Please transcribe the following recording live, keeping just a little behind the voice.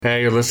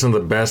Hey, you're listening to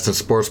the best in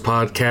sports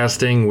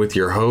podcasting with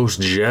your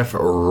host, Jeff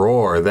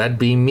Rohr. That'd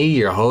be me,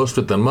 your host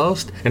with the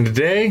most. And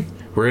today,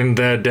 we're in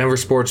the Denver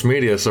sports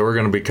media, so we're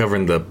going to be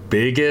covering the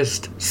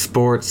biggest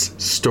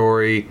sports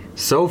story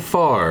so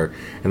far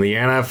in the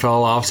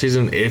NFL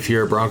offseason, if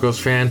you're a Broncos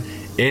fan,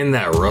 in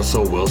that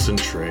Russell Wilson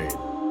trade.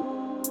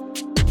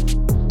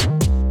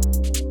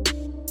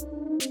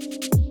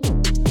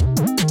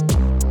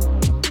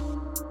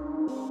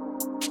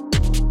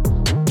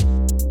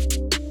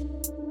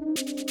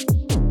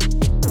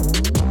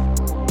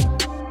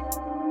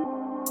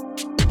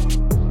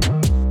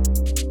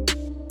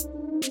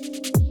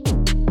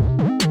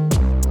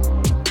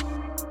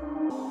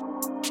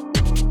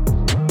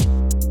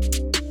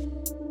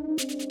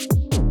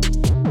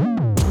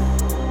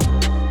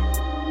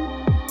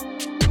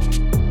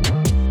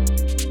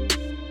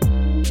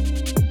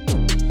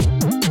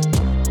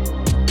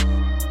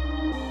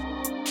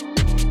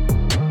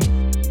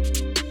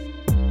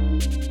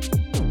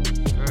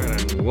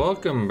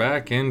 Welcome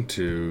back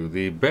into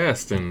the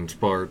best in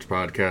sports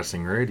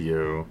podcasting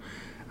radio.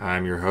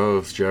 I'm your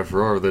host, Jeff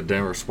Rohr of the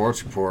Denver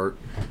Sports Report,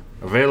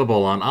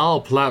 available on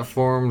all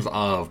platforms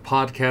of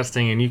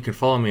podcasting, and you can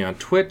follow me on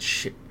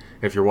Twitch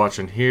if you're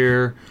watching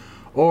here,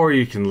 or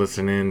you can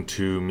listen in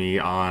to me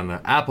on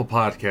Apple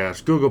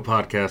Podcasts, Google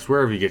Podcasts,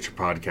 wherever you get your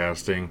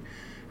podcasting.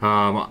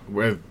 I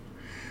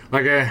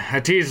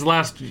teased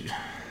with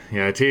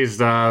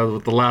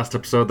the last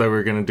episode that we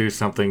were going to do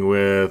something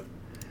with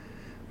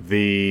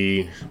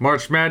the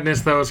March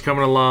Madness that was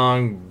coming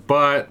along,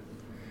 but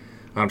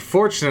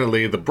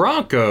unfortunately the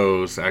Denver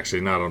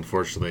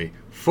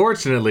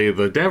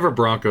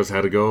Broncos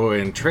had to go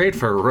and trade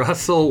for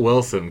Russell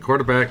Wilson,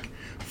 former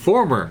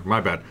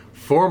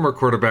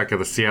quarterback of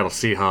the Seattle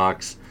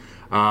Seahawks.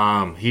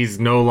 He's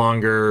no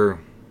longer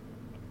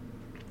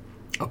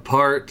a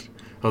part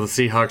of the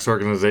Seahawks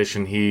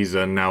organization. He's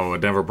now a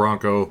Denver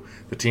Bronco,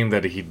 the team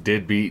that he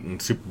did beat in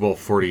Super Bowl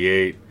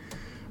 48.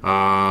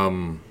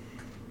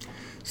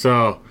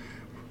 So,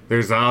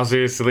 there's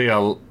obviously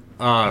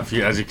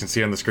as you can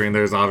see on the screen,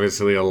 there's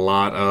obviously a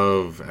lot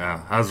of,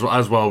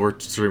 as well, we're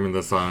streaming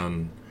this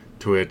on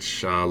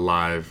Twitch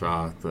live,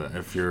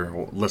 if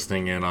you're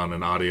listening in on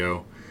an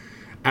audio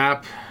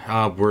app,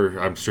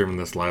 I'm streaming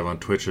this live on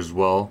Twitch as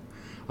well.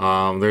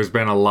 There's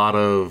been a lot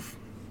of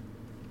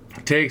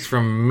takes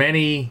from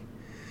many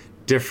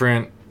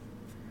different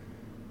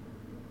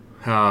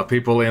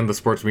people in the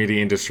sports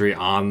media industry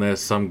on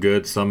this, some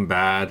good, some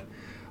bad,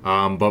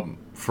 but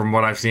from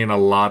what I've seen,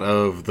 I'm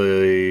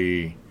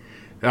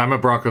a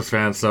Broncos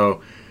fan,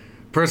 so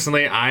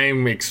personally,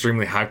 I'm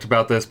extremely hyped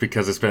about this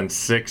because it's been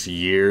 6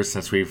 years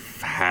since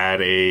we've had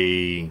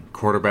a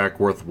quarterback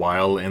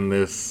worthwhile in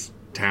this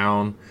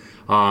town.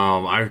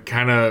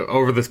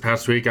 Over this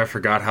past week, I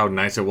forgot how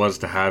nice it was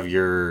to have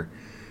your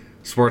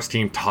sports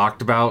team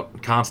talked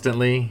about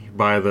constantly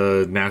by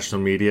the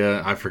national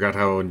media. I forgot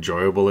how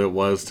enjoyable it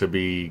was to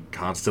be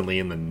constantly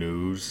in the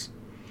news.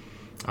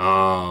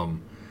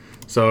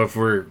 So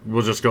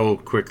we'll just go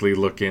quickly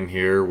look in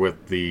here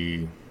with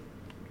let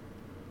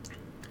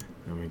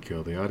me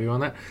kill the audio on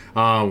that.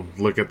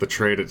 Look at the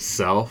trade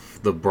itself.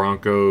 The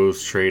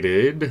Broncos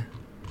traded,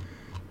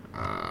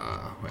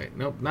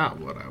 nope, not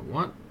what I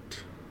want.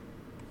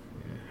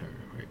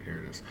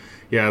 Here it is.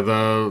 Yeah,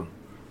 the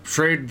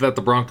trade that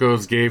the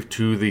Broncos gave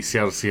to the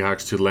Seattle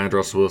Seahawks to land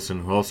Russell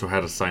Wilson, who also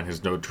had to sign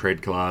his no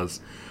trade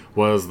clause,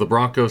 was the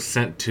Broncos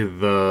sent to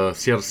the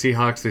Seattle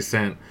Seahawks. They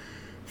sent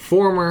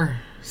former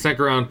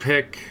second-round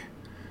pick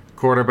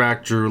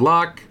quarterback Drew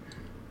Lock,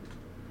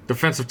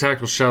 defensive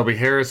tackle Shelby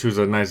Harris, who's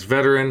a nice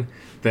veteran,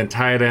 then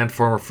tight end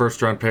former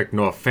first-round pick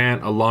Noah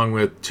Fant, along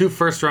with 2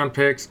 first-round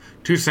picks,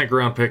 2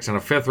 second-round picks, and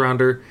a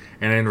 5th-rounder.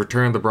 And in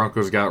return, the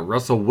Broncos got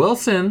Russell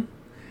Wilson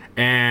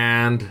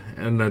and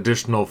an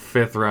additional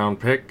 4th-round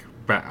pick.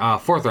 They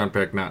got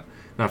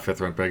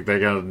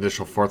an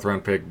additional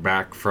 4th-round pick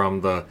back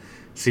from the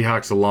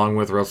Seahawks along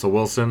with Russell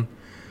Wilson.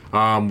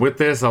 With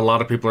this, a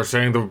lot of people are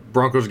saying the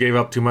Broncos gave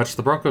up too much.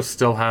 The Broncos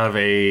still have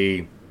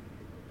they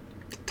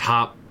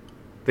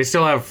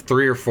still have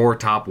 3 or 4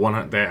 top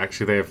 100. They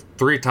have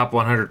 3 top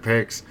 100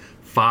 picks,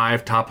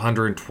 5 top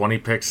 120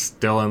 picks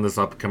still in this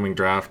upcoming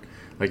draft.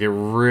 It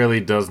really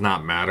does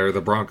not matter.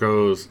 The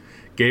Broncos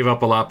gave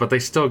up a lot, but they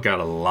still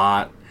got a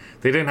lot.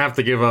 They didn't have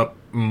to give up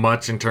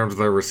much in terms of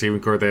their receiving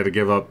core. They had to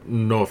give up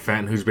Noah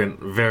Fant, who's been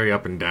very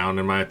up and down,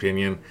 in my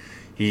opinion.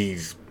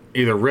 He's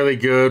either really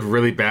good,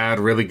 really bad,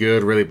 really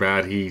good, really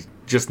bad. He's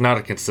just not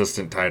a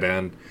consistent tight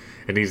end,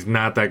 and he's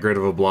not that great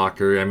of a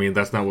blocker. I mean,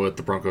 that's not what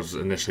the Broncos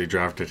initially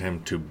drafted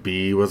him to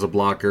be, was a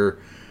blocker,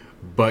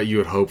 but you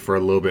would hope for a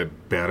little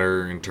bit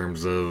better in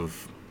terms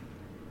of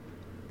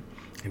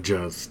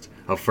just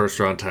a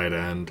first-round tight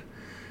end.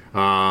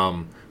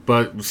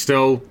 But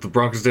still, the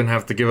Broncos didn't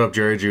have to give up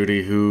Jerry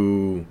Jeudy,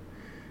 who,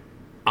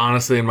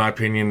 honestly, in my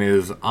opinion,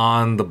 is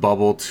on the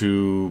bubble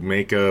to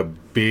make a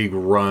big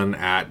run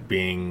at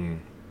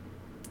being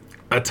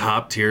a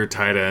top-tier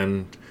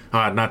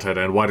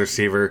wide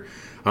receiver.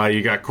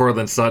 You got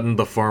Courtland Sutton,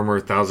 the former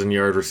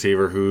 1,000-yard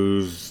receiver,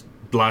 who's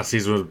last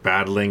season was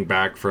battling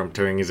back from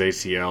tearing his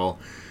ACL.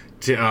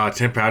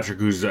 Tim Patrick,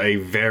 who's a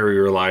very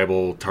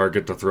reliable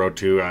target to throw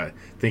to. I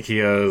think he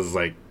has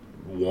like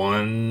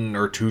 1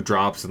 or 2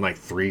 drops in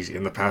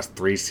the past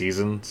 3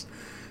 seasons.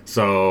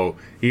 So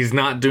he's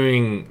not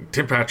doing.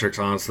 Tim Patrick's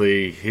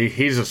honestly,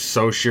 he's just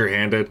so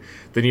sure-handed.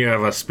 Then you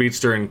have a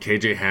speedster in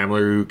KJ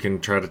Hamler who can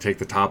try to take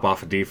the top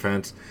off of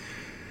defense.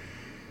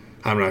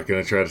 I'm not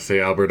going to try to say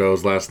Albert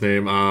O's last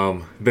name.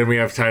 Then we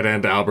have tight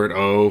end Albert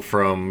O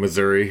from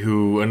Missouri,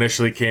 who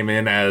initially came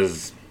in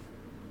as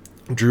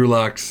Drew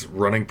Lock's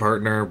running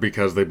partner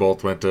because they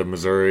both went to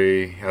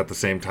Missouri at the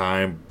same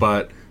time.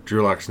 But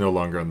Drew Lock's no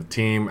longer on the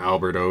team.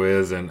 Albert O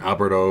is, and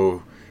Albert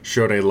O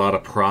showed a lot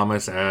of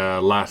promise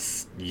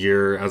last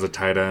year as a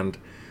tight end.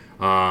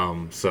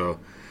 So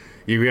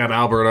you got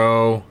Albert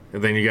O,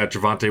 and then you got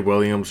Javonte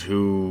Williams,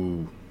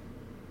 who,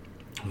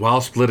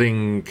 while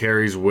splitting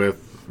carries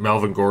with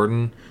Melvin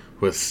Gordon,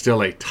 was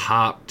still a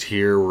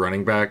top-tier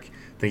running back.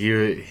 I think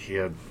he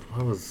had,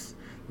 let's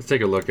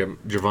take a look at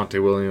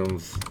Javonte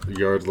Williams'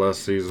 yards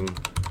last season.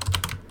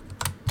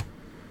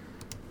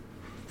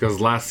 Because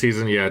last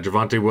season,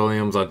 Javonte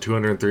Williams on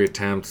 203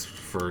 attempts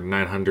for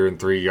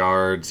 903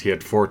 yards. He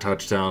had 4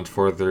 touchdowns,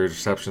 4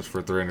 receptions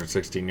for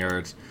 316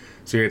 yards.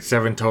 So he had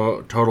 7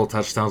 total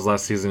touchdowns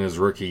last season, his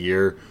rookie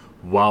year,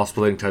 while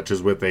splitting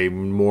touches with a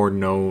more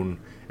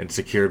known and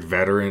secured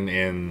veteran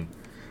in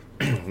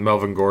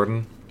Melvin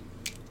Gordon.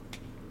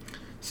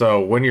 So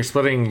when you're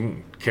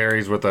splitting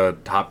carries with a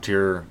top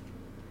tier...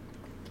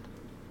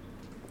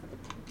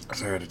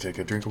 Sorry, I had to take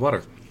a drink of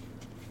water.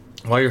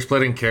 While you're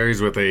splitting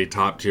carries with a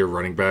top tier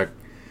running back,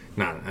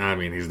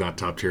 he's not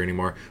top tier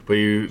anymore, but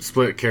you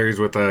split carries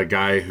with a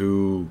guy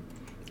who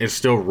is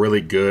still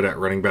really good at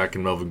running back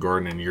in Melvin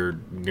Gordon, and you're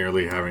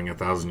nearly having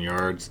 1,000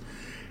 yards.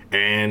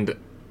 And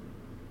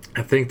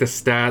I think the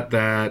stat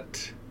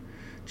that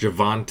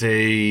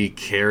Javonte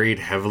carried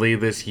heavily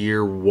this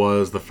year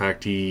was the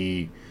fact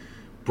he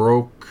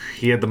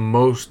had the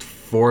most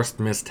forced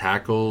missed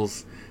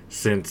tackles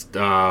since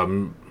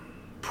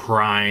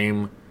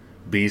prime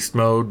beast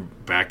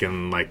mode back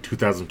in like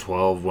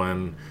 2012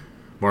 when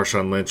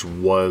Marshawn Lynch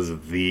was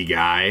the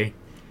guy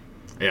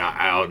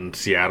out in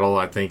Seattle.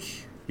 I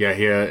think he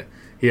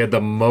had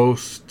the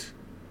most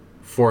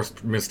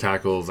forced missed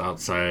tackles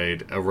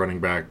outside a running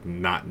back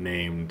not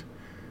named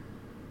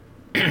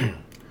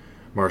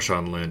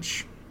Marshawn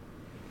Lynch.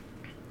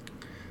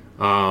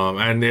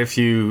 And if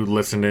you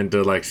listened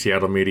into like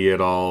Seattle media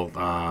at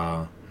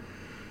all,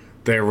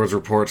 there was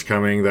reports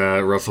coming that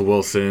Russell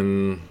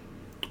Wilson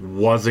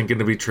wasn't going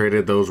to be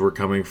traded. Those were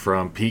coming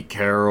from Pete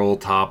Carroll,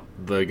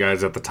 the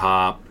guys at the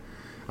top.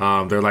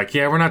 They're like,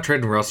 we're not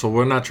trading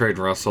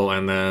Russell.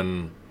 And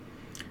then,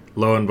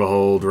 lo and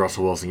behold,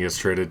 Russell Wilson gets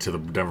traded to the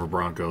Denver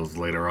Broncos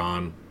later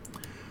on.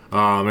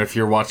 If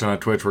you're watching on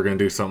Twitch, we're going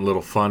to do something a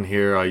little fun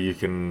here. You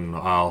can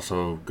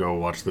also go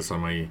watch this on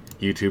my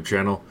YouTube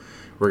channel.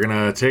 We're going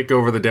to take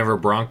over the Denver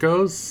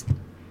Broncos,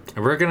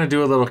 and we're going to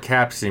do a little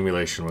cap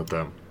simulation with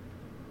them.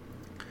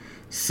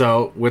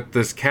 So, with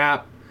this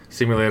cap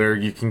simulator,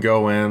 you can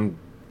go in,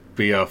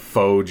 be a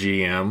faux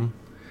GM.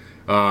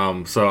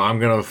 So I'm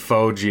going to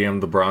faux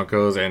GM the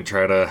Broncos and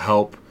try to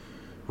help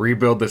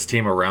rebuild this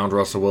team around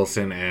Russell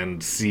Wilson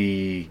and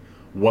see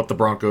what the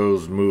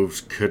Broncos'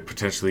 moves could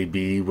potentially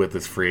be with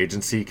this free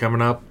agency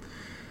coming up.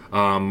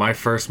 My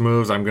first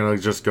moves, I'm going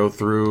to just go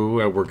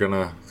through. We're going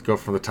to go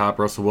from the top,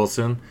 Russell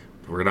Wilson.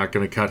 We're not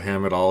going to cut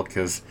him at all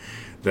because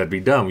that'd be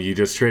dumb. You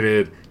just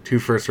traded 2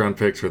 first-round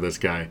picks for this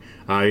guy.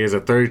 He has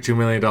a $32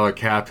 million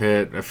cap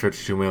hit, a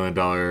 $52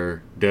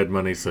 million dead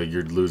money, so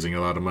you're losing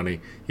a lot of money.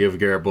 You have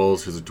Garrett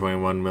Bowles, who's a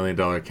 $21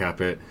 million cap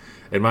hit.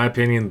 In my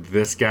opinion,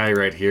 this guy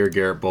right here,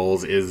 Garrett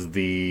Bowles, is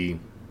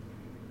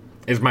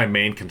my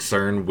main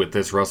concern with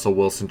this Russell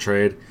Wilson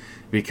trade,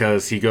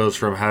 because he goes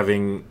from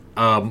having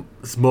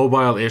this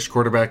mobile-ish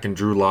quarterback in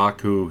Drew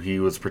Lock, who he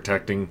was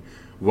protecting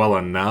well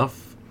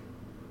enough,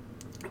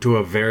 to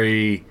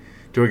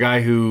a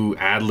guy who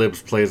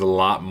ad-libs plays a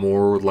lot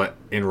more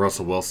in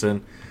Russell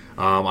Wilson.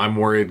 I'm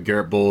worried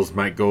Garrett Bowles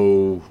might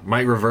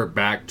revert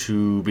back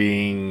to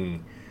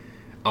being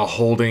a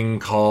holding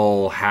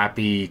call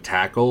happy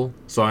tackle.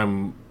 So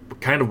I'm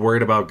kind of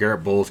worried about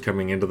Garrett Bowles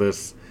coming into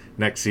this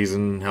next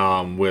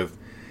season with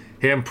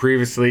him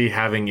previously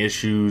having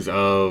issues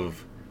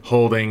of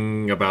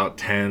holding about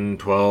 10,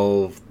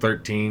 12,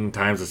 13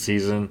 times a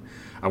season.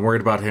 I'm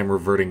worried about him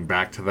reverting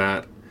back to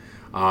that.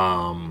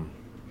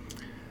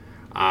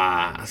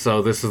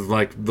 So this is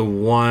like the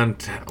one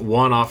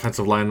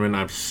offensive lineman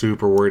I'm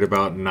super worried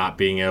about not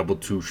being able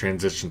to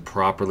transition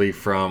properly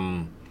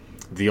from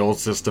the old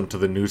system to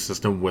the new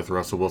system with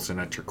Russell Wilson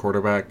at your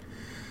quarterback.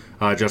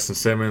 Justin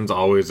Simmons,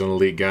 always an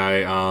elite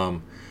guy.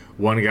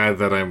 One guy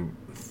that I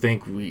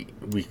think we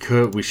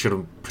should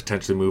have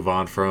potentially move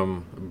on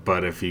from,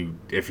 but if he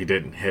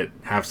didn't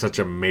have such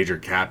a major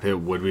cap hit,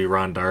 would be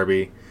Ron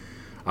Darby.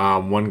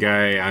 One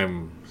guy I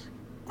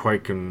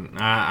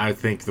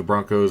think the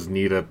Broncos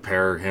need to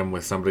pair him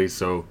with somebody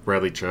so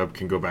Bradley Chubb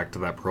can go back to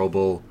that Pro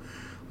Bowl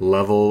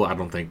level. I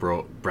don't think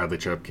Bradley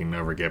Chubb can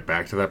ever get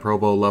back to that Pro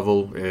Bowl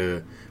level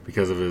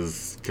because of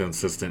his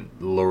consistent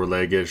lower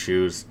leg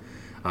issues.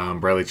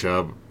 Bradley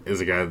Chubb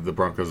is a guy that the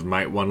Broncos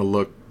might want to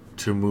look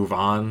to move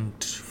on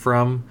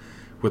from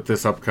with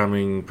this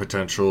upcoming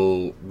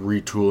potential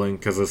retooling,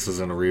 because this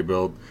isn't a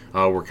rebuild.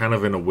 We're kind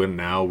of in a win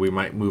now. We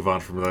might move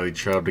on from Bradley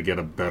Chubb to get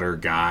a better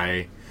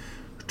guy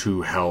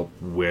to help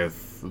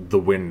with the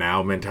win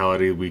now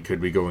mentality we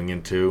could be going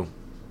into.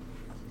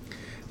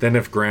 Then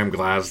if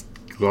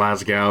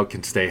Glasgow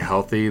can stay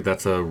healthy,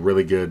 that's a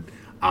really good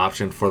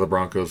option for the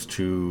Broncos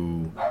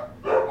to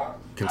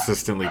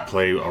consistently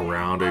play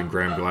around in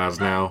Graham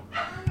Glasgow.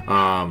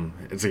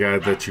 It's a guy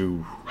that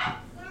you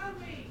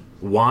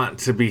want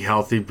to be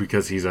healthy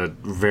because he's a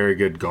very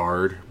good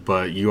guard,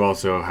 but you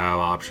also have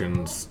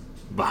options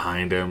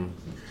behind him.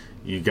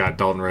 You got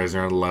Dalton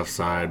Reisner on the left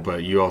side,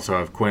 but you also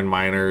have Quinn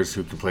Miners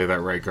who can play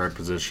that right guard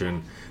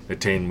position,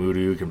 Natane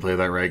Moody who can play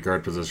that right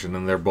guard position,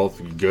 and they're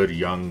both good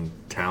young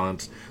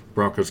talents.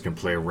 Broncos can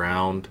play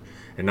around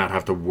and not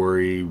have to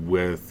worry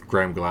with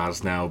Graham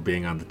Glasgow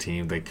being on the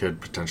team. They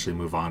could potentially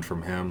move on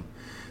from him.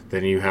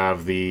 Then you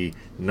have the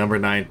number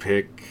 10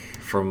 pick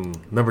from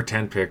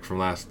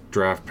last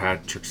draft,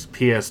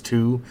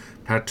 PS2,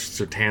 Patrick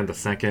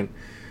Surtain II,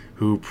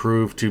 who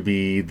proved to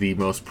be the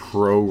most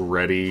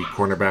pro-ready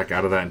cornerback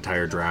out of that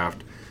entire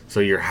draft. So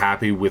you're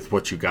happy with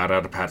what you got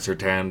out of Pat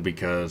Surtain,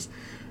 because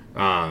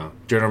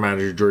General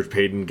Manager George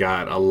Paton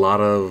got a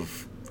lot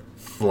of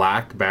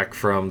flack back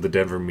from the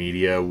Denver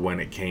media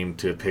when it came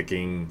to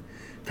picking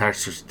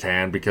Patrick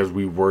Surtain, because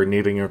we were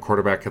needing a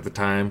quarterback at the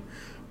time.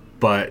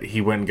 But he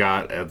went and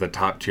got the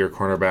top-tier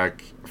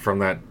cornerback from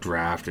that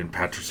draft in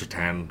Patrick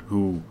Surtain,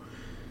 who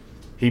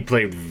he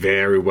played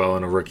very well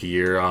in a rookie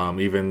year.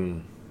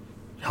 Even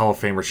Hall of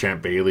Famer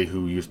Champ Bailey,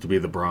 who used to be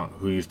a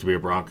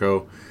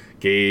Bronco,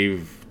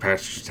 gave Patrick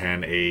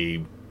Surtain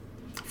a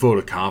vote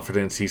of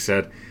confidence. He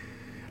said,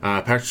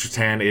 Patrick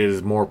Surtain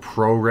is more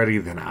pro-ready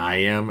than I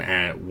am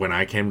when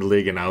I came to the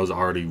league, and I was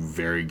already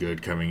very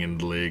good coming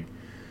into the league.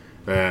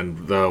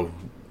 And the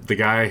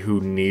guy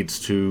who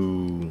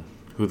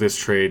this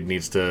trade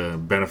needs to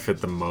benefit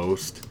the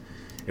most,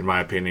 in my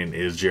opinion,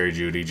 is Jerry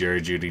Jeudy.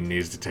 Jerry Jeudy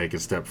needs to take a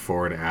step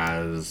forward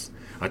as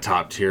a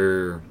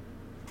top-tier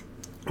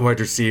wide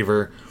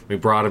receiver. We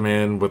brought him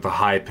in with a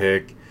high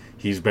pick.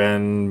 He's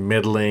been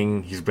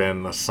middling. He's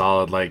been a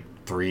solid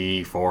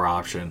 3-4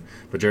 option.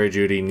 But Jerry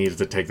Jeudy needs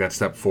to take that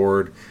step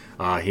forward.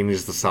 He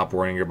needs to stop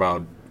worrying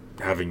about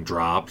having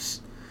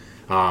drops.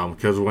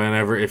 Because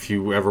if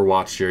you ever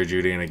watch Jerry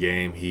Jeudy in a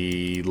game,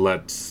 he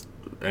lets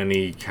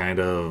any kind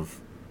of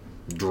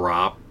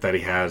drop that he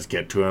has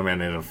get to him,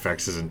 and it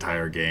affects his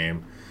entire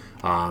game.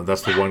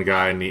 That's the one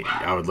guy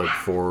I would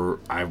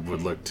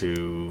look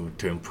to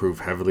improve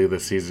heavily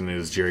this season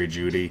is Jerry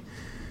Jeudy.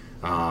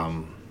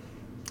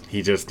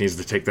 He just needs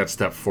to take that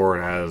step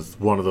forward as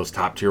one of those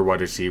top tier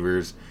wide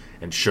receivers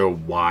and show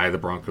why the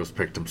Broncos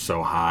picked him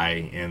so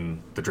high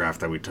in the draft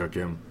that we took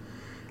him.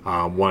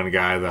 One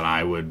guy that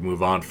I would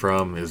move on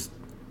from is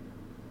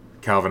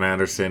Calvin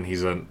Anderson.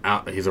 He's a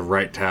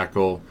right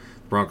tackle.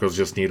 Broncos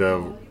just need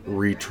to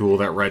retool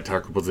that right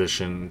tackle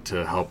position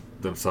to help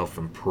themselves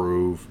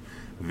improve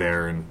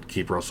there and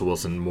keep Russell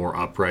Wilson more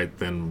upright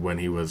than when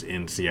he was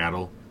in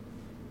Seattle.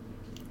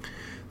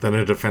 Then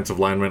a defensive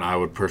lineman I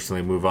would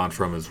personally move on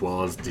from as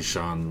well as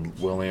Deshaun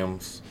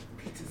Williams.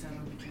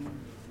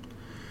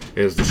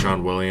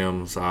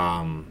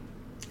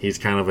 He's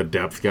kind of a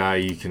depth guy.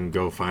 You can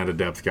go find a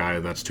depth guy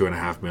that's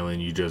 $2.5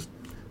 million. You just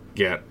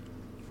get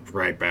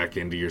right back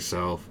into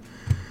yourself.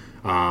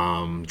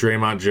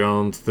 Draymond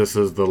Jones, this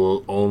is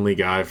the only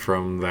guy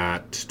from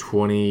that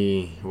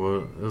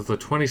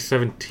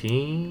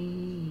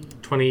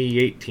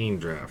 2018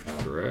 draft,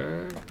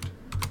 correct?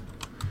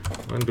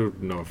 When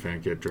did Noah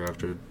Fant get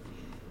drafted?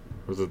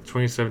 Was it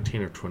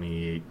 2017 or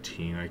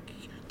 2018?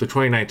 The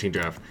 2019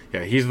 draft.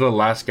 Yeah, he's the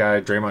last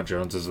guy. Draymond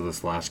Jones is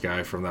this last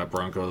guy from that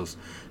Broncos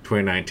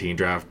 2019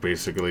 draft.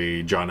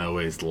 Basically, John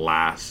Elway's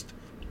last.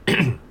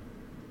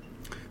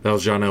 That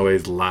was John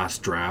Elway's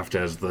last draft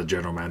as the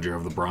general manager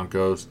of the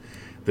Broncos.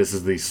 This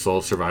is the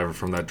sole survivor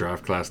from that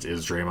draft class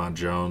is Draymond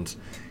Jones.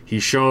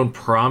 He's shown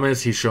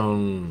promise. He's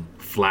shown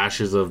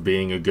flashes of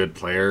being a good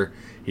player.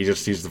 He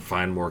just needs to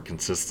find more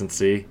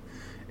consistency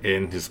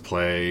in his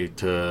play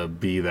to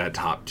be that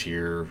top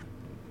tier.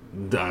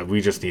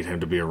 We just need him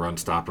to be a run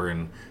stopper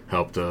and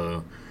help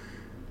to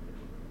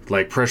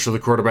pressure the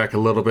quarterback a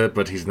little bit,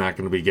 but he's not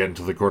going to be getting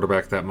to the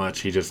quarterback that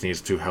much. He just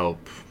needs to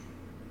help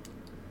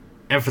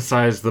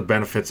emphasize the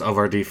benefits of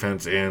our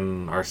defense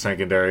in our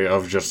secondary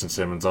of Justin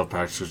Simmons, of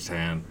Patrick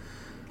Surtain.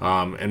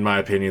 In my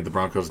opinion, the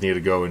Broncos need to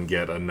go and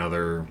get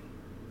another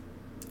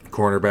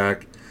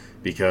cornerback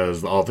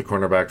because all the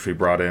cornerbacks we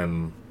brought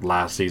in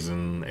last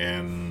season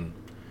in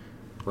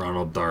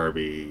Ronald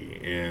Darby,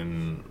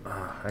 in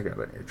I got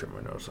an H on my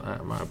nose.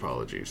 My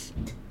apologies.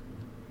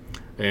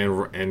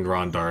 And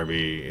Ron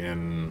Darby,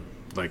 and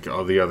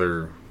all the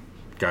other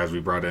guys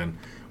we brought in,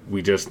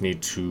 we just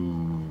need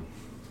to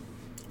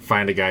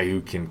find a guy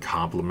who can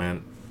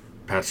complement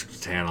Patrick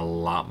Surtain a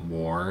lot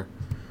more.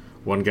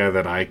 One guy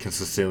that I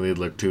consistently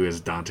look to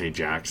is Dante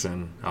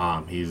Jackson.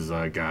 He's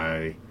a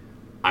guy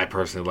I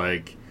personally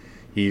like.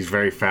 He's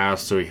very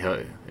fast, so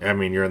I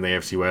mean, you're in the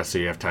AFC West, so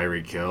you have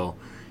Tyreek Hill.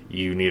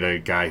 You need a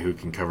guy who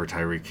can cover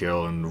Tyreek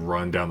Hill and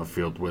run down the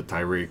field with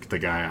Tyreek. The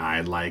guy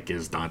I like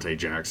is Dante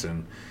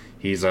Jackson.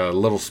 He's a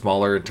little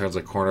smaller in terms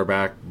of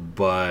cornerback,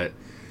 but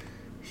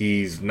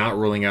he's not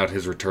ruling out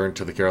his return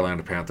to the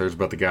Carolina Panthers.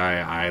 But the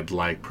guy I'd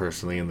like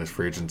personally in this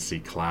free agency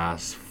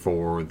class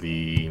for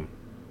the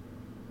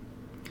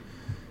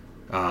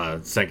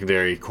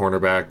secondary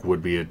cornerback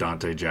would be a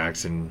Dante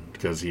Jackson,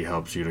 because he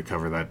helps you to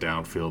cover that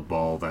downfield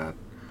ball that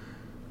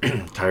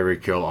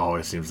Tyreek Hill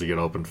always seems to get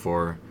open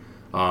for.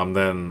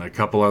 Then a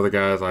couple other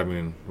guys. I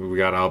mean, we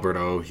got Albert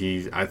O.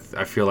 I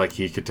feel like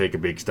he could take a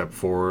big step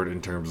forward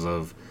in terms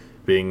of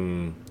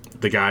being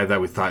the guy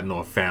that we thought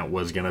Noah Fant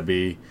was going to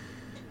be.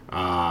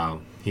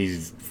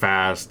 He's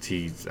fast.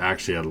 He's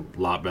actually a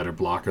lot better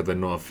blocker than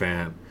Noah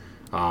Fant.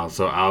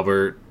 So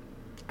Albert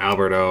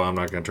O. I'm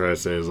not going to try to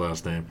say his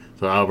last name.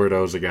 So Albert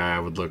O. is a guy I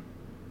would look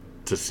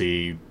to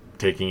see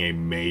taking a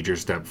major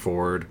step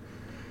forward.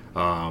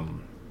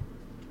 Then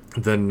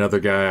another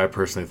guy I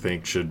personally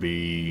think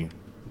he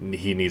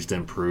needs to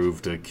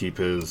improve to keep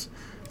his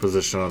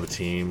position on the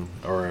team,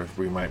 or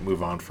we might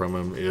move on from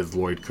him, is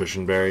Lloyd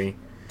Cushenberry.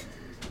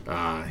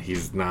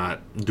 He's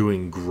not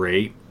doing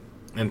great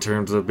in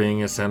terms of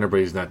being a center, but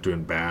he's not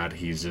doing bad.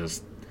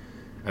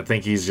 I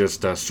think he's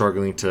just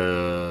struggling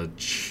to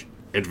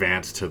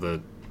advance to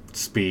the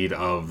speed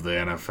of the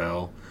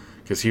NFL,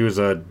 because he was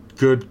a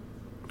good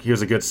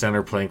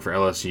center playing for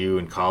LSU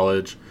in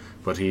college,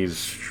 but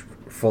he's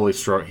fully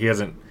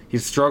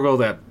he's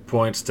struggled at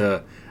points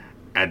to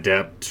it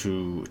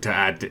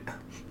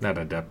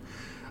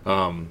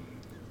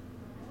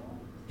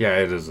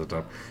is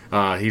adept.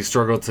 He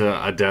struggled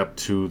to adapt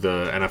to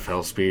the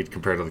NFL speed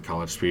compared to the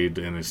college speed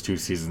in his 2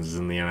 seasons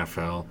in the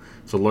NFL.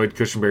 So Lloyd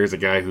Cushenberry is a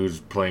guy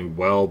who's playing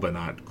well but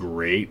not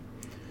great.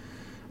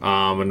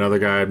 Another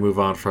guy I'd move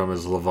on from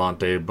is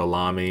Levante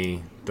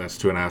Bellamy. That's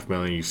 $2.5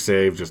 million you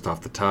save just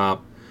off the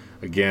top.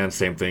 Again,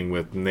 same thing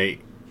with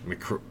Nate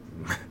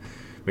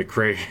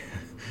McCray.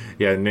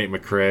 Yeah, Nate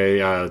McCray,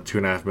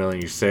 $2.5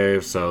 million you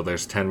save, so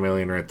there's $10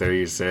 million right there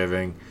you're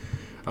saving.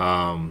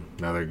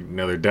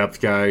 Another depth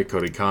guy,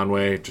 Cody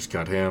Conway, just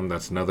got him.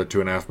 That's another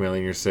 $2.5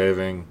 million you're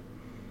saving.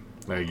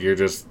 You're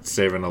just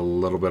saving a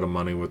little bit of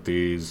money with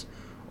these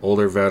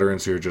older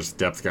veterans who are just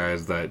depth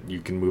guys that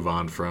you can move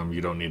on from.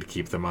 You don't need to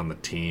keep them on the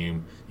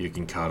team. You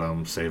can cut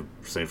them, save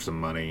some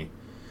money.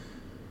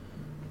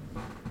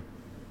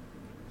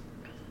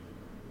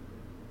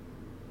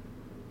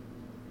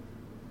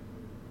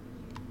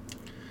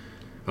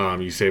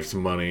 You save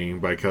some money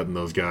by cutting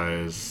those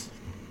guys.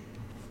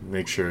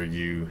 Make sure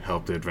you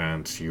help to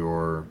advance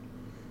your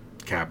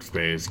cap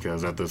space,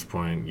 because at this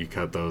point you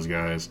cut those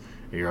guys,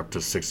 you're up to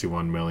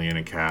 $61 million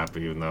in cap,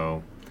 even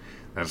though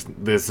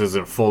this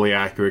isn't fully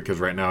accurate,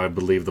 because right now I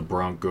believe the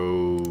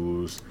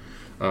Broncos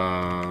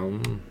have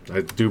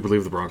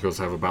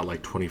about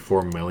like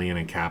 $24 million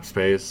in cap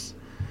space.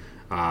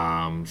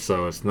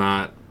 So it's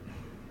not,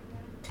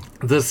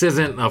 this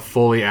isn't a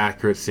fully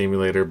accurate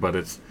simulator, but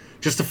it's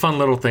just a fun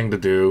little thing to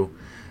do.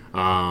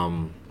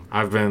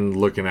 I've been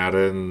looking at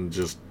it and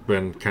just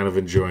been kind of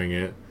enjoying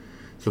it.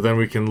 So then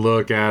we can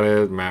look at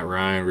it. Matt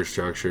Ryan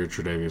restructured,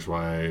 Tre'Davious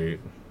White,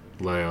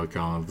 La'el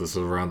Collins. This is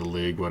around the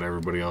league what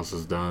everybody else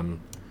has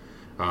done.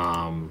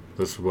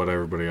 This is what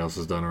everybody else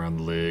has done around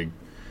the league.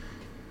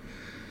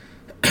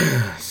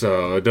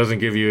 So it doesn't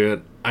give you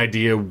an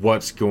idea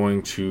what's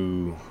going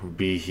to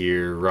be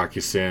here. Rocky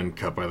Sin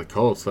cut by the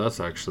Colts.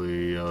 That's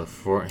actually I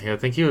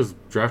think he was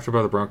drafted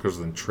by the Broncos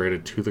and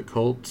traded to the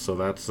Colts. So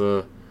that's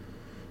a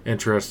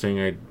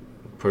interesting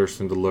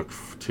person to look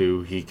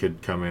to. He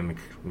could come in,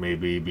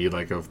 maybe be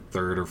like a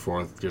third or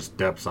fourth just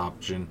depth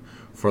option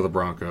for the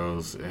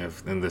Broncos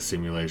if in this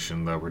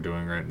simulation that we're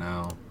doing right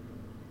now.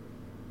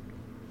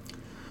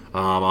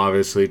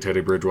 Obviously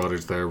Teddy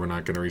Bridgewater's there. We're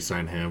not going to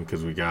re-sign him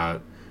because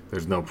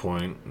there's no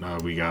point.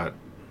 We got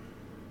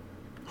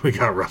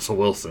Russell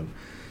Wilson.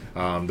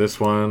 This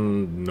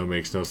one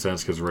makes no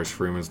sense because Royce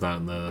Freeman's not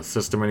in the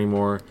system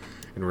anymore.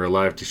 In real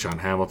life, Deshaun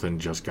Hamilton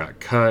just got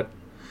cut.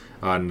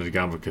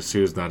 Ndamukong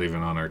Suh's not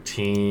even on our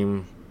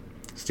team.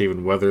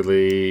 Stephen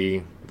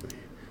Weatherly.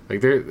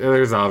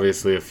 There's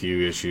obviously a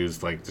few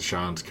issues, like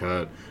Deshaun's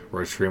cut.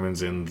 Royce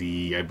Freeman's in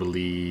the, I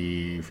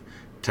believe,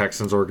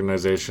 Texans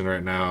organization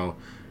right now.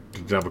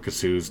 Ndamukong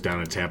Suh's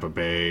down in Tampa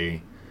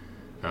Bay.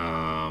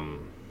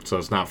 So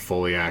it's not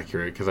fully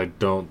accurate because I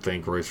don't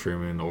think Royce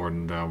Freeman or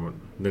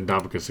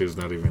Ndamukong Suh's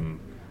not even.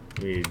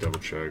 Let me double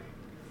check.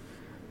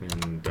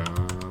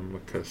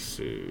 Ndamukong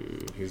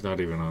Suh. He's not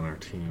even on our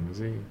team, is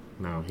he?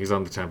 No, he's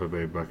on the Tampa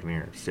Bay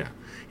Buccaneers. Yeah,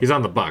 he's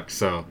on the Bucs,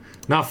 so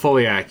not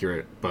fully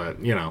accurate, but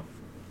the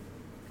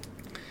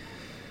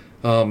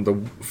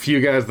few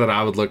guys that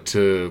I would look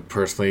to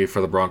personally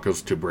for the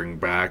Broncos to bring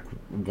back.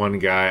 One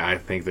guy I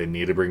think they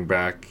need to bring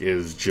back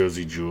is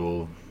Josie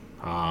Jewell.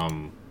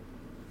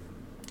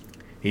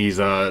 He's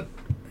a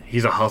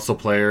hustle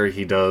player.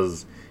 He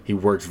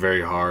works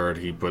very hard.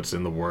 He puts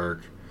in the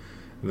work.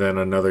 Then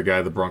another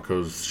guy the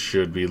Broncos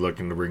should be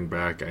looking to bring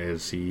back.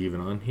 Is he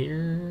even on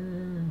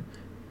here?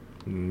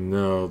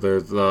 No,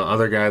 there's the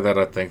other guy that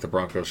I think the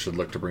Broncos should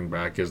look to bring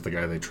back is the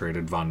guy they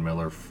traded Von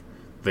Miller.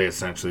 They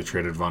essentially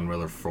traded Von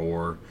Miller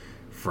for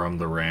from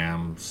the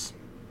Rams.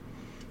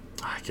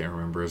 I can't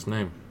remember his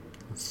name.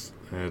 It's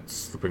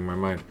slipping my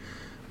mind.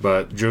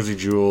 But Josie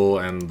Jewell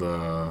and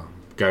the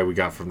guy we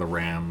got from the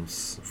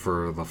Rams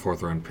for the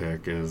 4th-round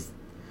pick is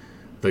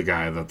the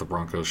guy that the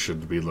Broncos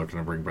should be looking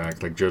to bring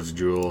back. Like Josie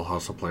Jewell,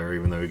 hustle player,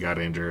 even though he got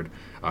injured,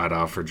 I'd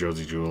offer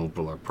Josie Jewell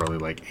probably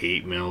like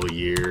 $8 million a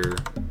year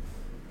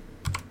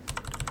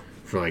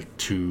for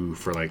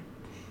like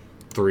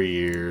 3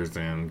 years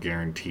and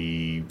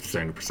guarantee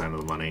 70% of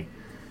the money.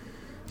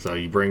 So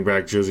you bring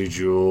back Josie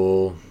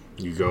Jewell,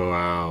 you go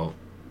out,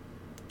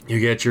 you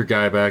get your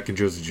guy back in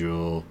Josie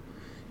Jewell.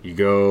 You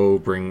go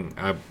bring.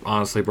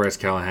 Honestly, Bryce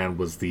Callahan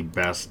was the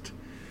best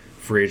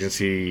free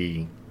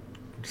agency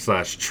 /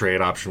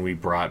 trade option we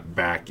brought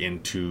back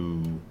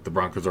into the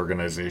Broncos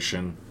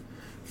organization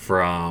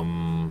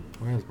from.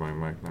 Why is my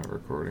mic not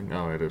recording?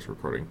 Oh, it is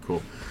recording.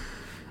 Cool.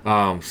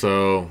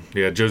 So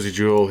yeah, Josie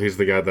Jewell. He's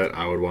the guy that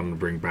I would want to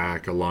bring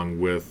back, along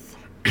with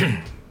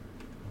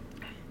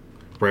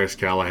Bryce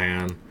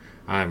Callahan.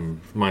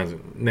 My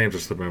names are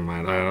slipping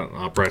my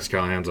mind. Bryce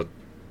Callahan's a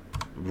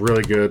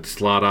really good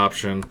slot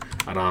option.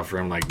 I'd offer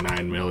him like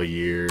 $9 million a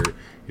year.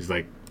 He's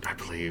like, I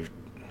believe,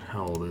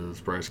 how old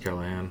is Bryce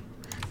Callahan?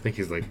 I think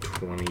he's like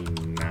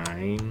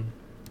 29.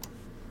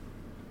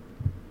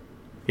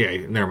 Yeah,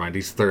 never mind.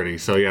 He's 30.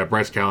 So yeah,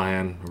 Bryce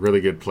Callahan,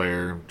 really good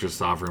player.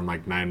 Just offer him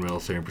like $9 million,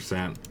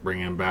 70%. Bring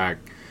him back.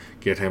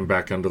 Get him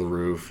back under the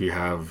roof. You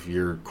have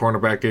your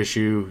cornerback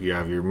issue. You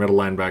have your middle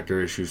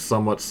linebacker issue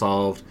somewhat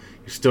solved.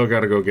 You still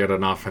got to go get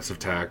an offensive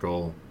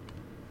tackle.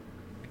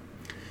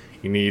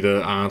 You need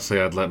to, honestly,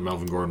 I'd let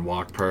Melvin Gordon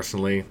walk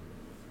personally.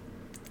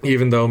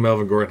 Even though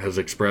Melvin Gordon has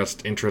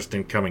expressed interest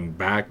in coming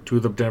back to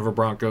the Denver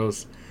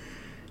Broncos,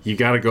 you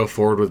got to go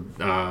forward with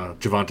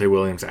Javonte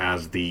Williams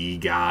as the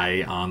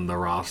guy on the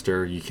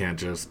roster. You can't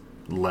just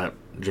let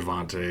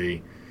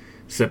Javonte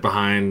sit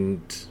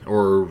behind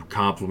or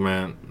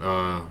complement.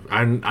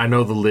 I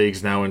know the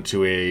league's now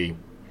into a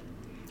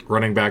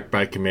running back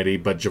by committee,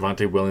 but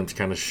Javonte Williams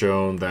kind of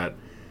shown that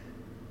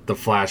the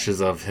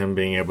flashes of him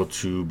being able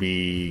to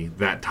be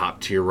that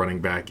top tier running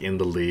back in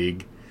the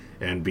league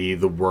and be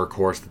the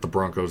workhorse that the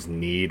Broncos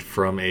need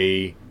from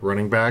a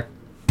running back.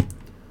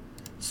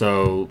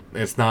 So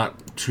it's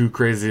not too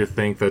crazy to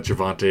think that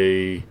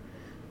Javonte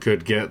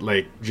could get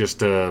like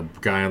just a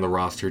guy on the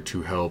roster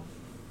to help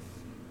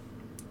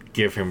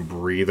give him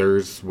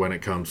breathers when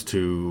it comes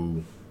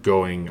to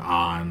going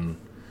on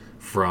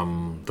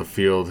from the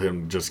field.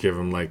 Him just give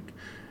him like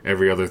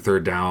every other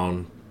third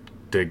down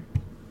to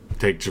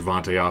take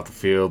Javonte off the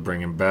field,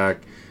 bring him back.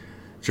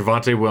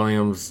 Javonte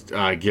Williams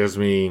gives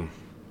me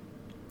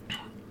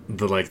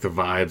the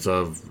vibes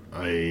of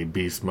a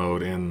beast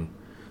mode in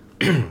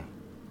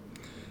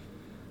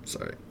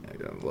sorry, I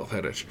got a little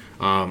head itch.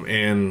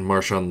 In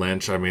Marshawn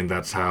Lynch. I mean,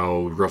 that's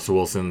how Russell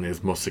Wilson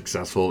is most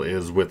successful,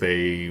 is with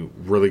a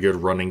really good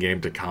running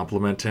game to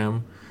complement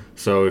him.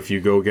 So if you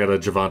go get a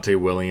Javonte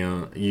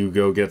Williams, you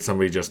go get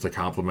somebody just to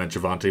complement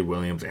Javonte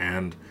Williams,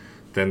 and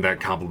then that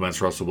complements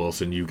Russell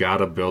Wilson. You got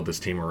to build this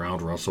team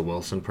around Russell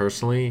Wilson,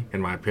 personally,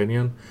 in my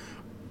opinion.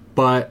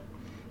 But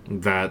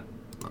that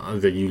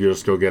you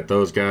just go get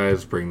those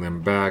guys, bring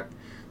them back.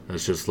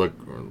 Let's just look.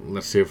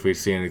 Let's see if we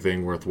see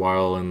anything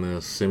worthwhile in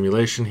this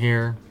simulation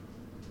here.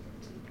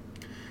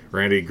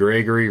 Randy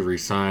Gregory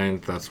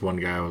re-signed. That's one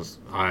guy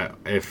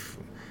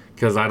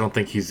because I don't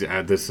think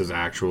this is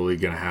actually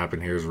going to happen.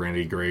 Here's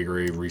Randy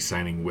Gregory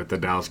re-signing with the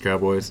Dallas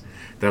Cowboys.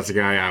 That's a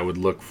guy I would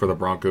look for the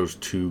Broncos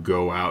to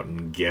go out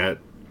and get.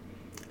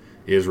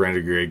 Is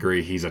Randy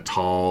Gregory? He's a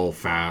tall,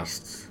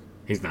 fast.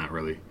 He's not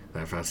really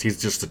that fast. He's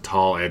just a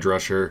tall edge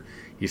rusher.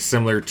 He's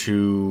similar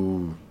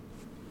to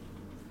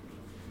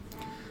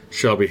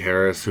Shelby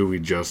Harris, who we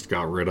just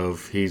got rid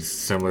of. He's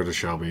similar to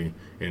Shelby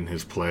in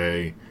his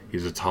play.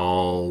 He's a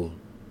tall,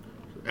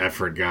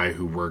 effort guy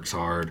who works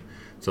hard.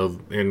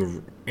 So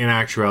in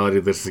actuality,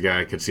 this is a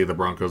guy I could see the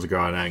Broncos go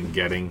out and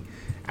getting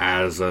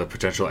as a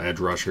potential edge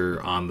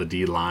rusher on the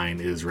D line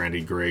is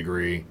Randy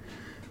Gregory.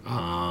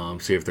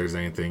 See if there's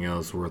anything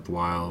else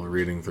worthwhile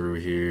reading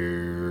through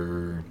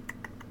here.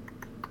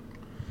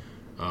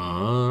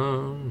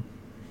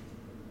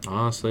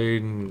 Honestly,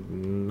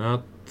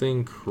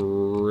 nothing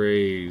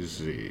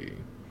crazy.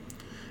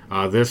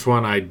 This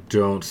one I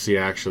don't see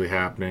actually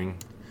happening.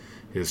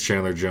 Is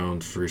Chandler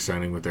Jones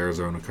re-signing with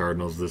Arizona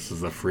Cardinals. This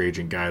is a free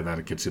agent guy that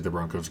I could see the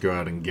Broncos go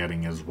out and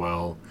getting as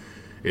well.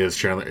 Is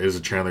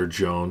Chandler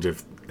Jones,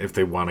 if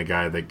they want a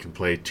guy that can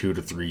play 2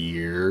 to 3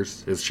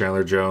 years, is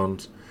Chandler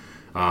Jones.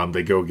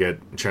 They go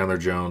get Chandler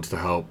Jones to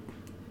help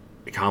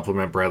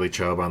complement Bradley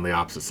Chubb on the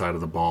opposite side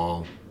of the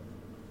ball.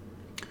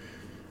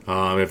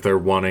 If they're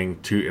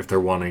wanting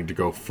to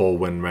go full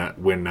win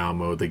now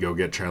mode, they go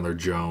get Chandler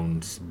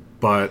Jones.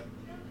 But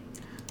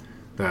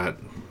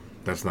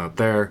that's not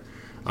there.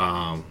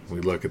 We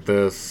look at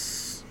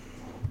this.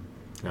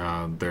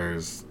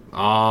 There's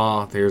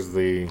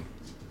the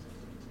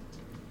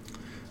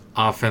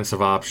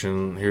offensive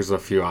option. Here's a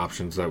few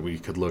options that we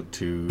could look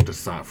to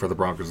sign for the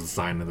Broncos to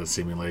sign in the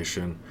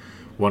simulation.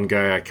 One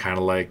guy I kind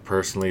of like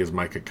personally is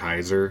Micah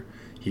Kaiser.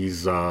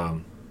 He's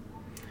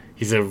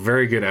he's a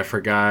very good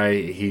effort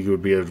guy. He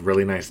would be a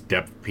really nice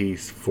depth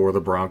piece for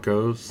the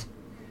Broncos.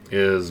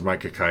 Is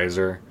Micah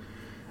Kaiser?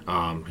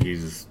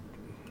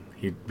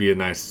 He'd be a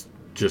nice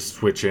just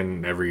switch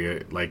in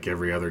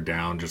every other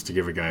down just to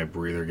give a guy a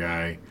breather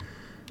guy.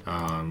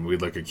 We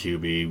look at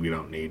QB. We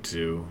don't need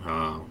to.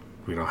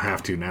 We don't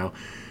have to now,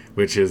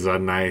 which is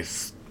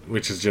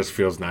just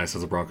feels nice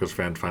as a Broncos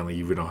fan.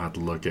 Finally, we don't have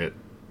to look at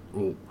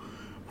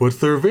what's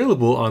there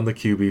available on the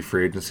QB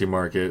free agency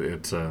market.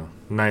 It's a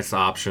nice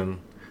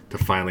option to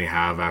finally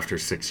have after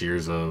 6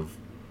 years of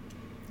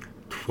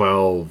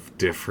 12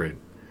 different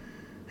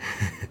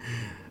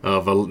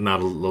of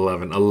not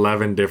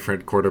 11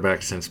 different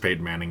quarterbacks since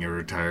Peyton Manning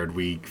retired.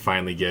 We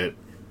finally get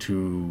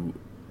to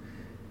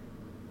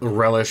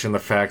relish in the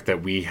fact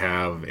that we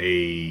have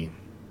a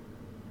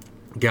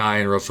guy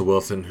in Russell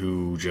Wilson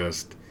who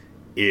just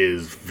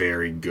is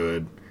very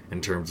good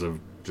in terms of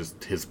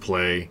just his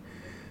play.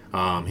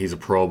 He's a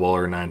Pro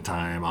Bowler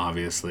 9-time.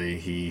 Obviously,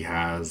 he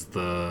has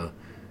I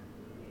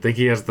think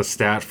he has the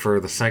stat for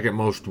the second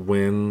most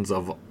wins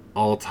of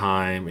all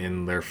time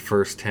in their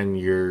first 10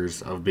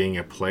 years of being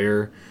a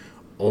player.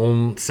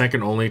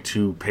 Second only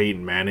to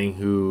Peyton Manning,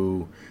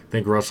 who I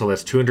think Russell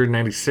has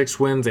 296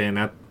 wins, and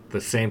at the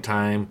same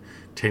time,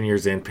 10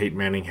 years in, Peyton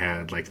Manning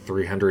had like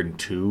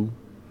 302.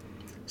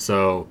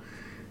 So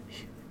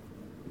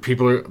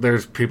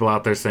there's people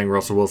out there saying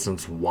Russell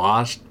Wilson's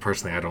washed.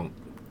 Personally, I don't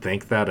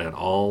think that at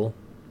all.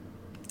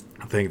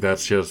 I think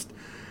that's just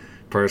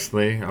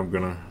personally. It's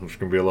gonna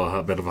be a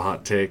little bit of a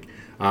hot take.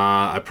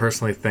 I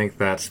personally think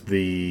that's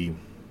the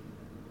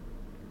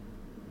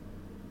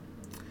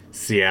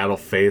Seattle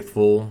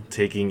faithful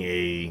taking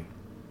a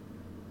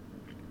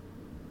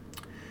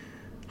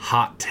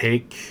hot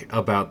take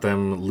about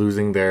them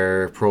losing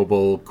their Pro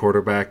Bowl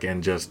quarterback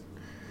and just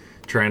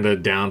trying to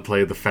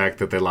downplay the fact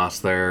that they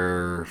lost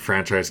their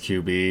franchise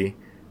QB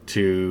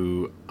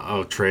to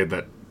a trade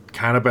that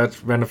kind of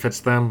benefits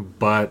them,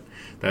 but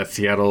that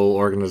Seattle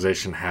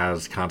organization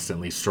has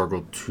constantly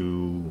struggled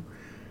to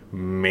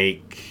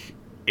make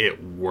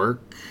it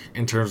work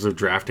in terms of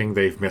drafting.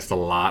 They've missed a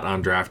lot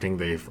on drafting.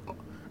 They've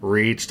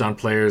reached on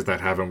players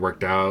that haven't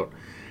worked out,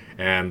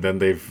 and then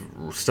they've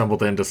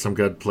stumbled into some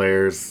good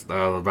players.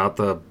 About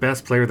the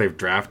best player they've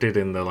drafted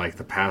in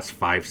the past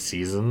 5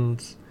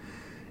 seasons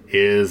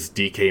is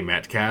DK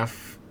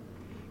Metcalf,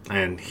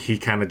 and he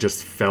kind of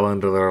just fell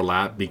into their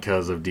lap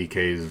because of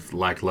DK's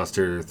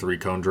lackluster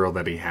 3-cone drill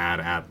that he had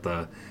at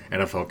the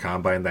NFL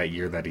Combine that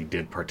year that he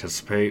did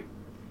participate.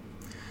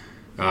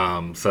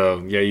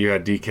 So yeah, you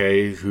had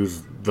DK,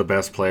 who's the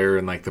best player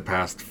in the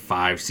past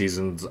 5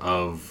 seasons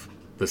of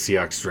the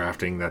Seahawks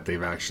drafting that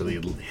they've actually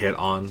hit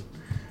on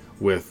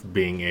with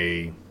being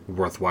a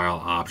worthwhile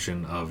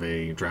option of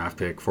a draft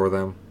pick for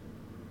them.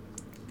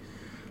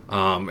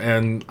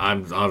 And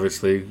I'm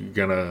obviously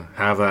gonna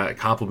have that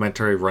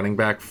complimentary running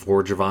back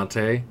for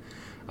Javonte.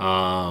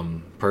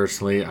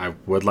 Personally, I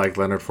would like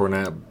Leonard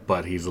Fournette,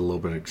 but he's a little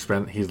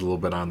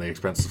bit on the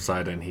expensive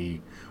side, and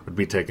he would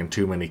be taking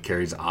too many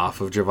carries off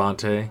of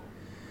Javonte.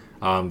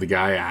 The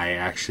guy I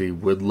actually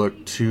would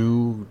look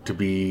to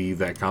be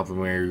that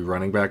complimentary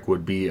running back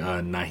would be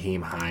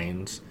Nyheim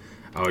Hines.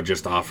 I would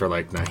just offer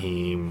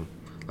Nyheim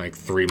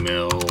 $3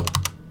 million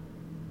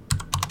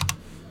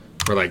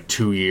for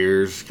 2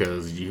 years,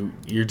 because you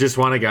just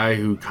want a guy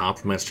who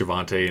complements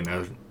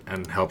Javonte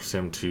and helps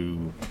him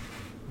to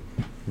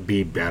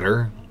be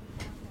better.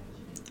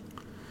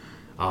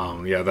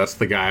 Yeah, that's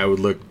the guy I would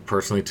look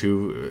personally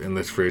to in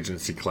this free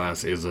agency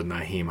class is a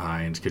Nyheim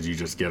Hines, because you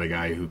just get a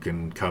guy who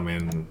can come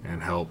in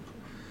and help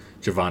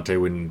Javonte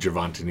when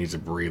Javonte needs a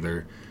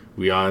breather.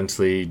 We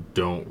honestly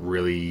don't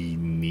really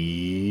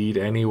need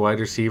any wide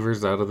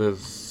receivers out of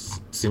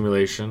this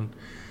simulation.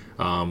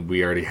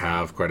 We already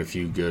have quite a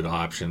few good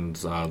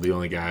options. The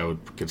only guy I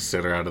would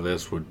consider out of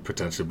this would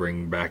potentially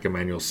bring back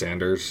Emmanuel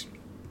Sanders,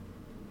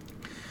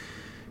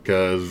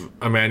 because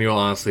Emmanuel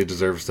honestly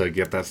deserves to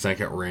get that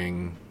second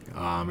ring.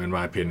 In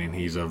my opinion,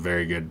 he's a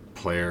very good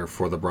player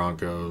for the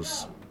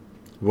Broncos.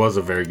 Was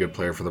a very good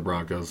player for the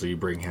Broncos, so you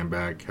bring him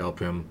back, help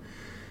him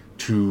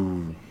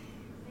to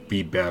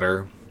be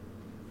better.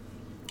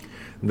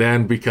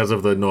 Then, because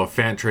of the Noah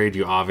Fant trade,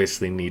 you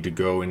obviously need to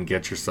go and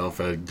get yourself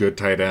a good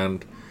tight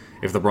end.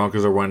 If the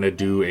Broncos are wanting to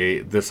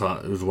do this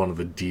is one of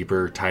the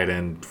deeper tight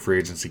end free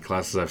agency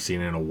classes I've seen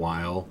in a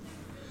while.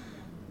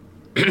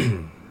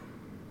 In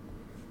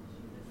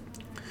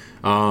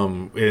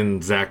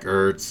Zach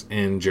Ertz,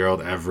 in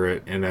Gerald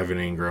Everett, in Evan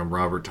Ingram,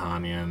 Robert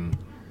Tonyan,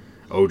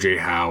 O.J.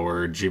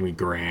 Howard, Jimmy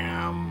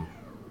Graham,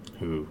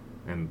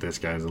 and this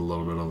guy's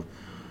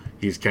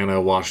he's kind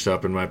of washed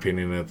up in my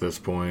opinion at this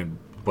point,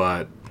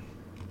 but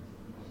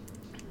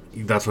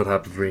that's what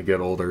happens when you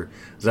get older.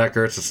 Zach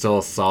Ertz is still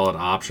a solid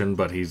option,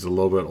 but he's a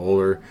little bit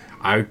older.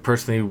 I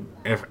personally,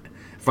 if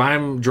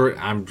I'm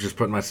just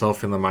putting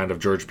myself in the mind of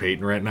George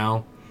Payton right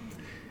now.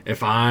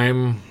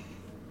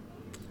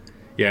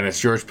 Yeah, and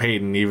it's George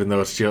Payton, even though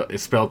it's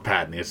spelled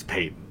Patton. It's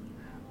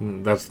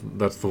Payton. That's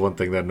the one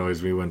thing that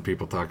annoys me when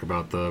people talk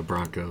about the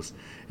Broncos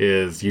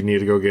is you need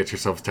to go get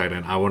yourself a tight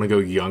end. I want to go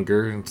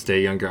younger and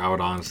stay younger. I would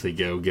honestly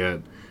go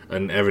get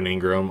an Evan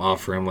Ingram,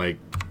 offer him like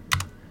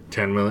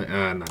 10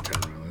 million. Not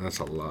 10 million. That's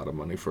a lot of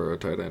money for a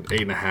tight end.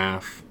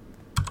 8.5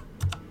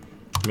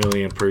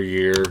 million per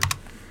year,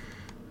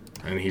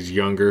 and he's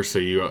younger, so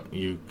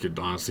you could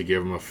honestly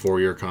give him a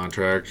 4-year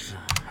contract.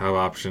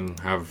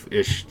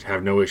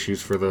 Have no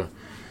issues for the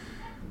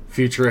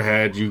future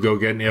ahead. You go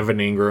get an Evan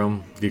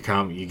Ingram. You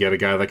get a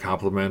guy that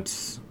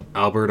complements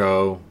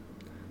Alberto.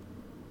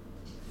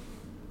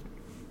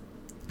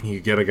 You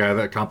get a guy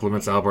that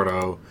complements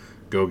Alberto.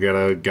 Go get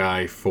a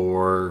guy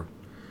for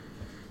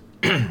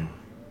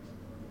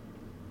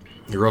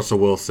Russell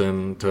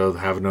Wilson to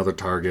have another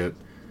target.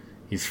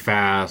 He's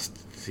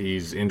fast.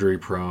 He's injury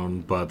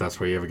prone, but that's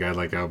why you have a guy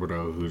like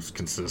Alberto who's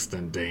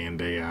consistent day in,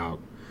 day out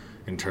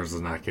in terms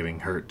of not getting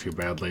hurt too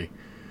badly.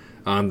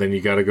 Then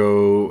you got to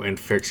go and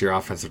fix your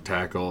offensive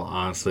tackle.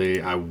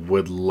 Honestly, I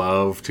would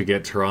love to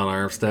get Teron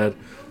Armstead,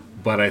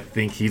 but I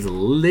think he's a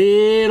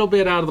little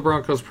bit out of the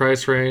Broncos'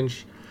 price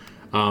range.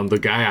 The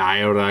guy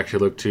I would actually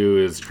look to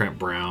is Trent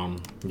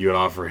Brown. You would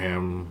offer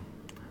him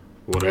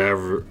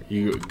whatever.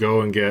 You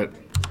go and get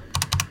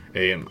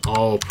an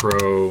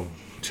all-pro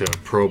to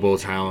Pro Bowl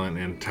talent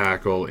and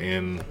tackle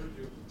in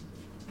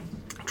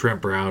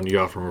Trent Brown. You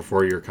offer him a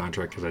 4-year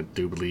contract because I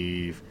do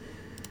believe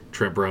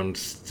Trent Brown's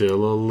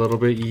still a little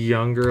bit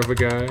younger of a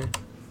guy. I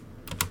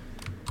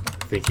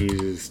think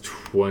he's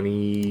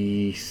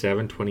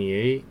 27,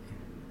 28.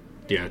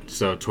 Yeah,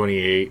 so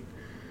 28.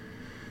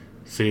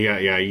 So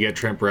you get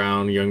Trent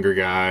Brown, younger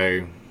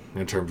guy,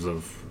 in terms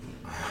of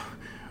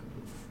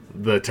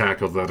the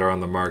tackles that are on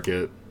the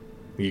market.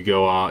 You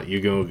go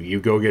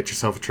get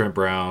yourself a Trent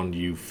Brown.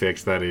 You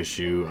fix that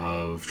issue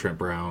of Trent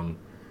Brown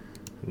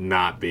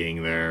not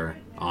being there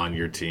on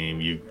your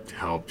team. You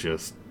help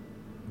just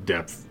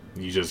depth.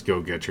 You just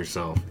go get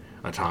yourself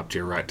a top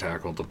tier right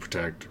tackle to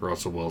protect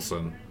Russell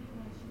Wilson,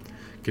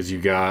 because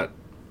you do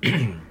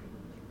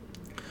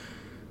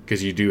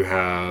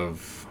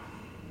have.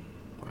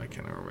 I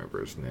cannot remember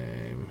his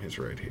name. He's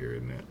right here,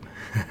 isn't it?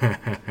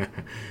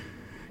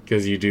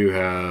 Because you do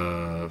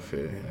have.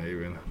 I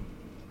even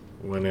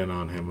went in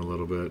on him a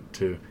little bit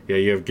too. Yeah,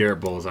 you have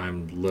Garrett Bowles.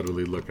 I'm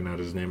literally looking at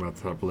his name at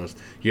the top of the list.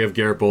 You have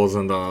Garrett Bowles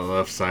on the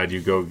left side.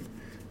 You go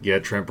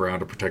get Trent Brown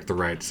to protect the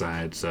right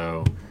side.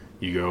 So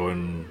you go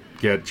and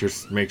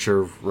make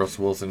sure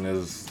Russell Wilson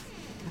is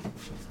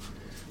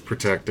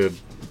protected.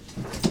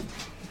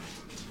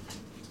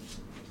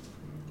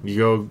 You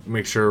go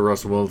make sure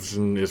Russell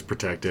Wilson is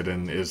protected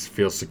and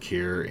feels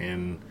secure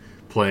in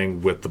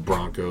playing with the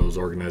Broncos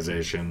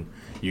organization.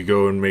 You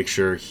go and make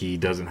sure he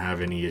doesn't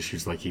have any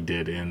issues like he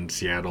did in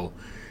Seattle.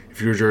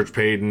 If you're George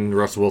Payton,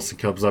 Russell Wilson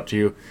comes up to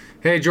you,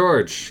 "Hey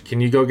George,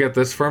 can you go get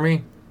this for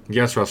me?"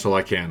 "Yes, Russell,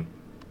 I can."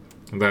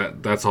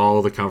 That's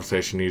all the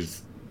conversation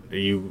needs.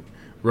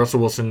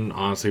 Russell Wilson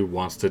honestly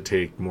wants to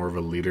take more of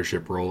a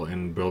leadership role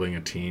in building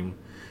a team.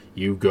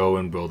 You go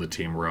and build a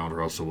team around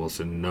Russell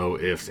Wilson. No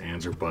ifs,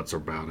 ands, or buts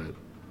about it.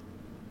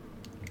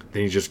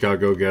 Then you just gotta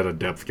go get a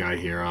depth guy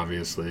here,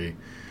 obviously.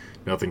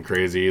 Nothing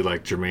crazy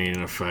like Jermaine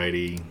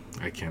Ifeidi.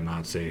 I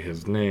cannot say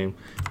his name.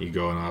 You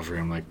go and offer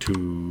him like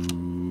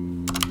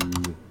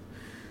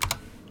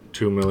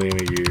 $2 million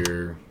a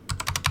year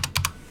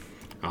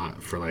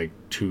for like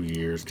 2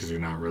 years, because you're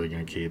not really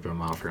gonna keep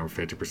him. Offer him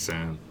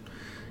 50%.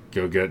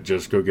 Go get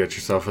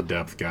yourself a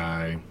depth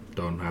guy.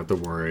 Don't have to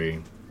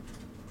worry.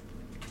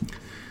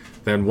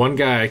 Then one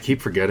guy I keep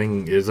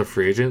forgetting is a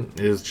free agent,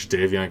 is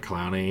Jadeveon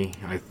Clowney.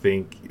 I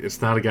think it's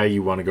not a guy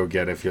you want to go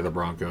get if you're the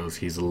Broncos.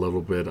 He's a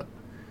little bit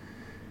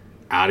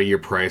out of your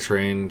price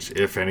range.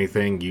 If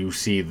anything, you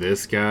see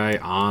this guy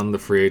on the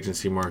free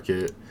agency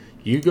market,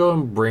 you go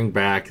and bring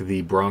back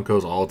the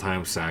Broncos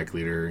all-time sack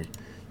leader.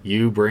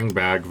 You bring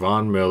back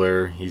Von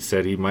Miller. He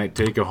said he might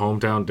take a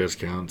hometown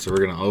discount, so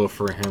we're going to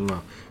offer him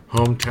a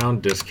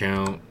hometown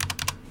discount.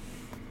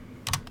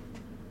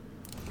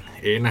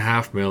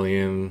 $8.5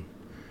 million.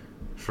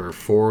 For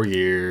 4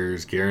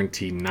 years,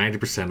 guaranteed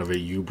 90% of it.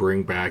 You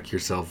bring back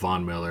yourself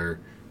Von Miller.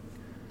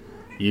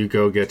 You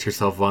go get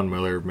yourself Von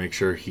Miller. Make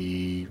sure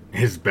he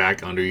is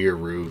back under your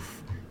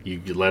roof.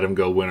 You let him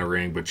go win a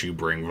ring, but you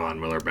bring Von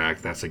Miller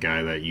back. That's a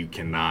guy that you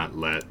cannot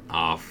let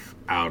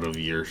out of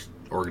your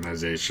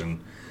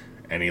organization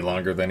any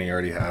longer than he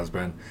already has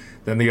been.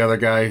 Then the other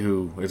guy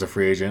who is a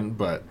free agent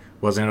but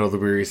wasn't able to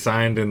be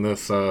re-signed in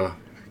this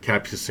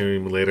cap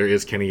simulator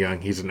is Kenny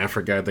Young. He's an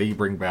effort guy that you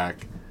bring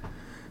back.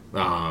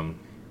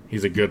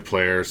 He's a good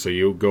player, so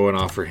you go and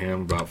offer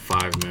him about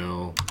 $5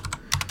 million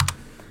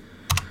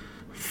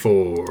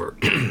for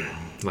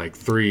like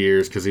 3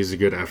 years, because he's a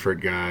good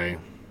effort guy.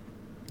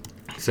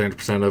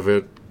 70% of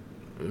it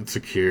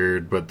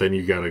secured, but then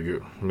you gotta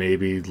go,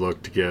 maybe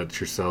look to get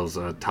yourselves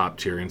a top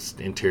tier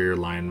interior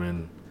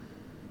lineman.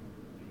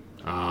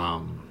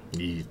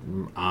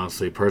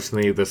 Honestly,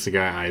 personally, this is a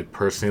guy I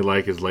personally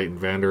like, is Leighton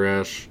Vander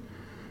Esch.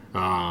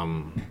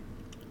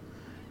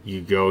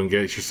 You go and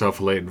get yourself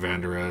a Leighton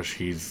Vander Esch.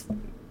 He's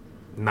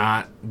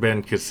not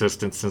been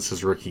consistent since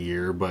his rookie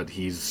year, but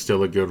he's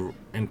still a good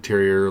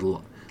interior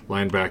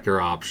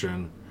linebacker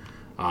option.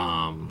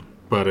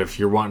 But if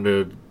you're wanting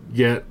to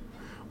get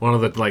one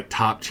of the like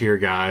top tier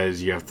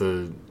guys, you have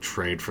to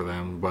trade for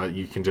them. But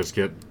you can just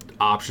get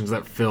options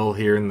that fill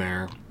here and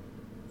there.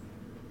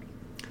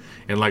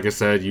 And like I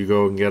said, you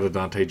go and get a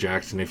Dante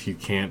Jackson. If you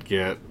can't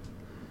get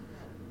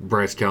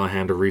Bryce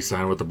Callahan to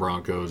re-sign with the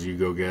Broncos, you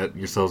go get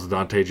yourselves a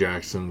Dante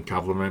Jackson,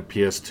 compliment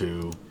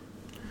PS2.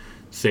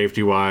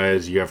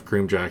 Safety-wise, you have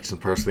Kareem Jackson.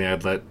 Personally,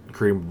 I'd let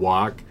Kareem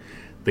walk.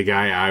 The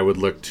guy I would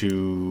look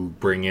to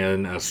bring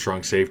in as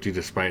strong safety,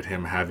 despite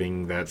him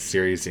having that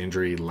serious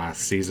injury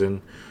last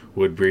season,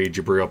 would be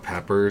Jabril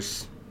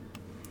Peppers.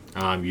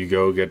 You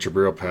go get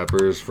Jabril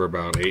Peppers for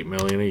about $8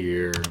 million a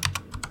year.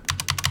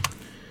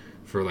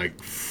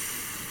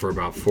 For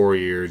about 4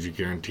 years, you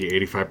guarantee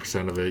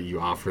 85% of it.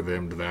 You offer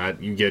them to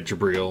that. You get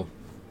Jabril.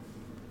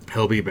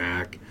 He'll be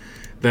back.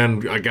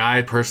 Then a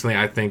guy, personally,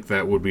 I think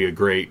that would be a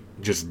great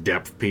just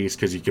depth piece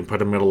because you can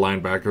put him middle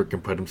linebacker, can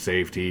put him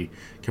safety,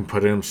 can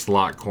put him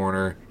slot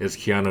corner, is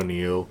Keanu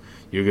Neal.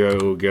 You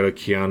go get a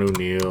Keanu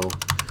Neal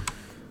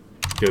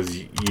because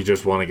you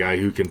just want a guy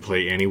who can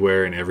play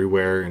anywhere and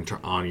everywhere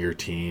on your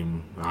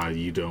team.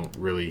 You don't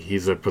really...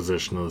 He's a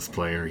positionless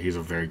player. He's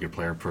a very good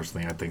player.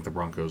 Personally, I think the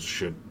Broncos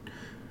should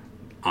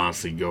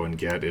honestly go and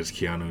get is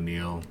Keanu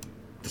Neal.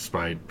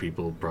 Despite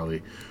people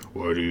probably,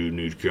 why do you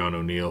need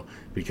Keanu Neal?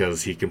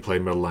 Because he can play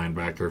middle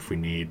linebacker if we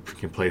need. He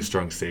can play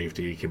strong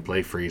safety. He can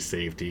play free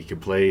safety. He can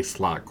play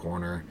slot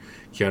corner.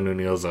 Keanu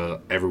Neal's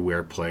a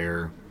everywhere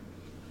player.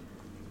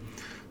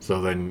 So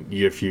then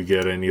if you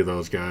get any of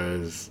those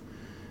guys...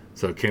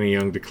 So Kenny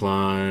Young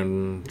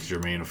declined.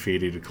 Jermaine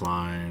Afidi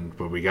declined.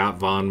 But we got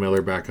Von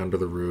Miller back under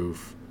the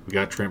roof. We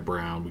got Trent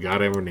Brown. We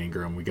got Evan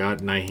Ingram. We got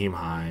Nyheim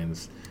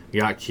Hines.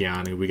 We got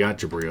Keanu. We got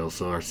Jabril.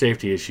 So our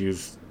safety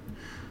issues...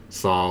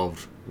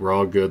 solved. We're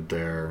all good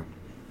there.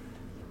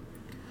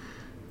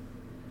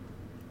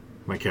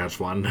 My cat's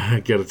wanting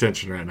to get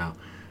attention right now.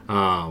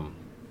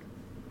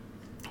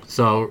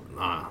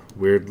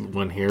 Weird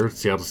one here.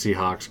 Seattle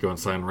Seahawks go and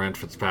sign Ryan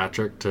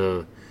Fitzpatrick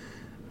to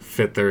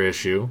fit their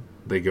issue.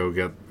 They go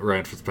get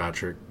Ryan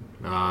Fitzpatrick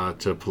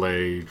to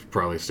play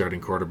probably starting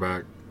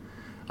quarterback.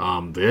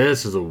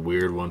 This is a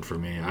weird one for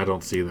me. I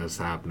don't see this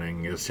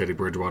happening. Is Teddy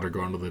Bridgewater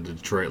going to the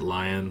Detroit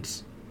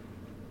Lions?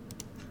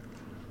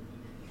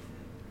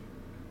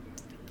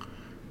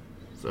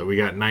 So we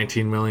got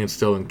 $19 million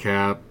still in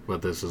cap,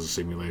 but this is a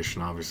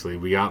simulation, obviously.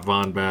 We got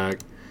Von back.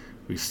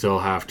 We still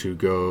have to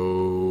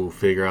go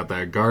figure out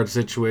that guard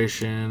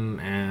situation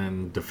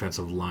and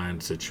defensive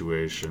line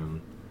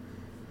situation.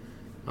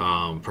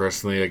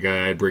 Personally, a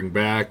guy I'd bring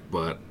back,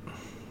 but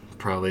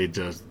probably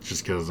just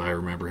because I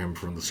remember him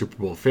from the Super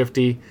Bowl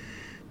 50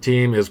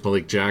 team, is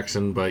Malik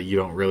Jackson, but you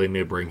don't really need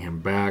to bring him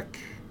back.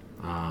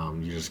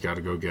 You just got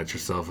to go get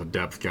yourself a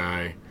depth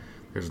guy.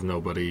 There's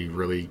nobody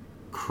really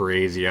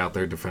crazy out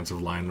there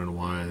defensive lineman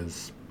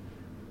wise.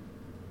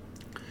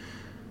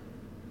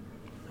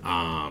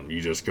 You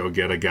just go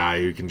get a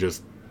guy who can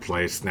just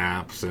play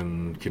snaps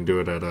and can do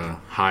it at a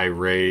high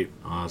rate.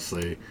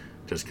 Honestly,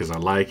 just because I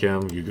like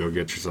him, you go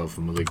get yourself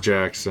a Malik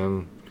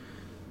Jackson.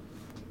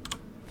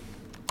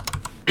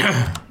 You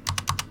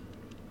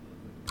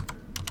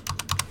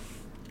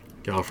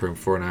offer him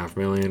 $4.5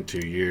 million,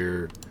 2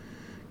 year,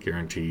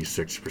 guarantee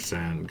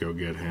 6%. Go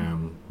get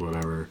him,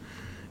 whatever.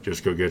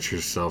 Just go get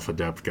yourself a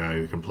depth guy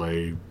who can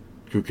play,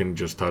 who can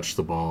just touch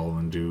the ball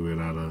and do it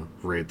at a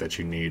rate that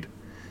you need.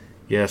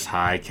 Yes,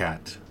 hi,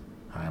 cat.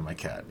 Hi, my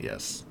cat,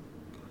 yes.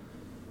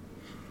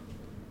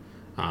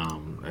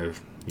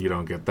 If you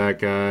don't get that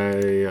guy,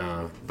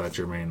 that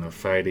Jermaine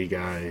Afidi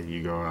guy,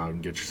 you go out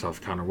and get yourself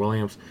Connor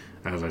Williams.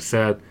 As I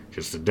said,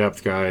 just a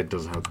depth guy. It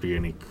doesn't have to be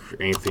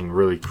anything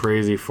really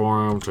crazy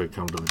for him to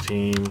come to the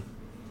team.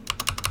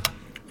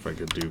 If I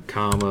could do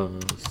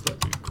commas, that'd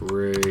be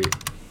great.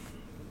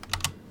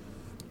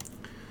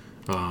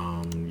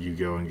 You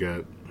go and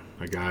get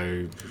a guy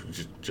who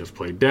just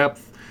play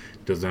depth.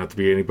 Doesn't have to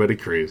be anybody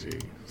crazy.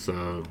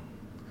 So,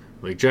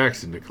 Malik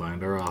Jackson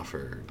declined our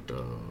offer.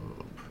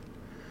 Dope.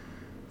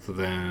 So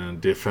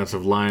then,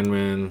 defensive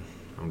lineman.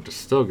 I'm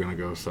just still going to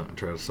go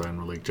try to sign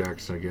Malik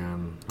Jackson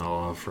again. I'll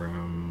offer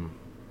him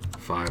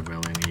 $5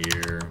 million a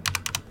year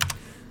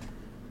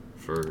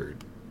for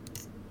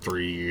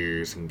 3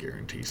 years and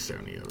guarantee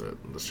 70 of it.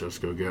 Let's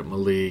just go get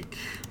Malik.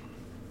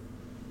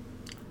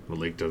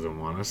 Malik doesn't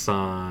want to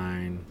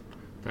sign.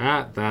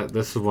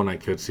 This is one I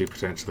could see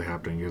potentially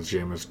happening, is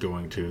Jameis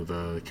going to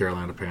the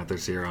Carolina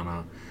Panthers here on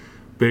a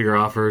bigger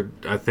offer.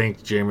 I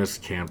think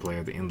Jameis can play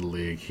in the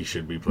league. He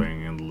should be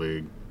playing in the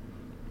league.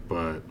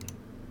 But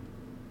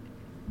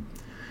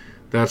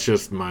that's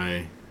just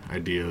my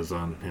ideas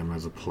on him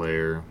as a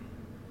player.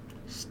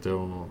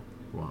 Still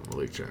want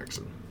Malik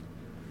Jackson.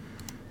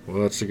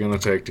 What's it going to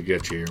take to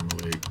get you here,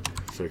 Malik?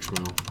 $6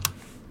 million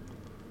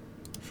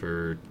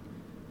for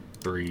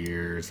 3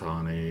 years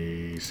on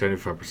a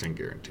 75%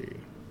 guarantee.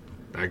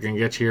 I can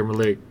get you here,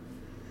 Malik.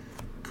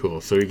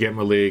 Cool. So you get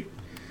Malik.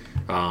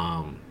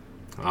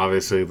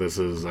 Obviously, this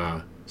is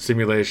a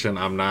simulation.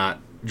 I'm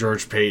not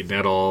George Payton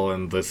at all,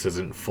 and this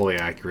isn't fully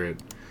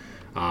accurate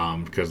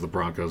because the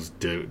Broncos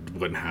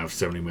wouldn't have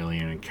 $70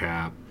 million in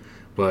cap.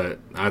 But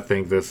I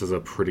think this is a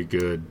pretty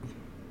good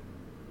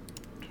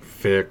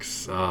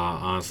fix.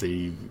 Honestly,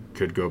 you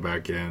could go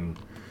back in,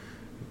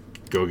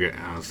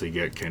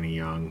 get Kenny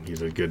Young.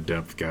 He's a good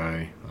depth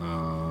guy.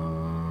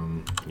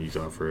 He's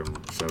offer him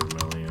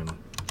 $7 million.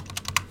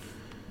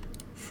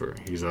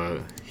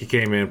 He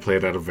came in,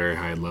 played at a very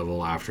high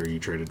level after he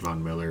traded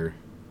Von Miller.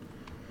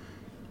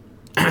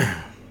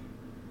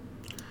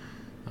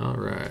 All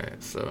right,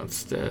 so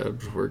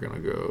instead we're gonna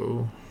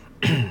go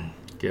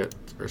get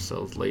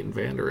ourselves Leighton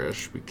Vander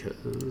Esch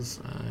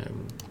because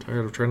I'm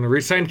tired of trying to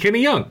re-sign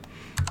Kenny Young.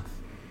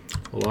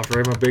 We'll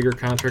offer him a bigger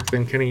contract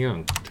than Kenny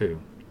Young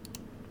too.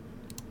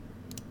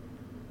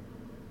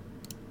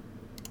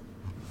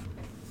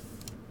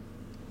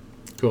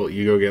 Cool.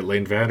 You go get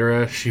Leighton Vander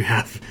Esch. You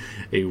have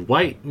a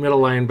white middle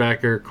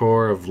linebacker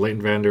core of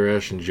Leighton Vander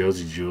Esch and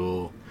Josie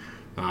Jewell.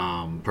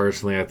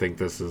 Personally, I think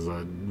this is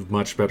a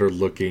much better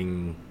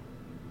looking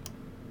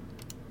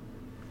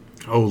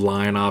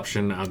O-line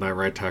option on that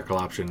right tackle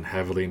option,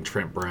 heavily in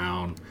Trent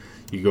Brown.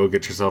 You go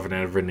get yourself an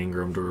Evan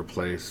Ingram to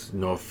replace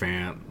Noah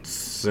Fant.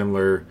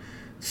 Similar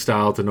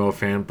style to Noah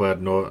Fant, but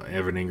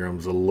Evan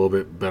Ingram's a little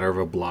bit better of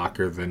a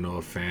blocker than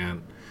Noah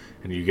Fant.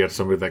 And you get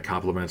somebody that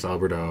complements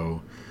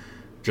Alberto.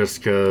 Just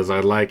because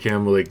I like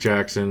him, Malik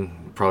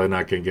Jackson, probably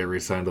not going to get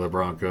re-signed to the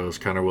Broncos.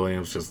 Connor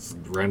Williams, just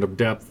random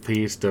depth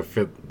piece to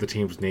fit the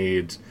team's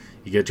needs.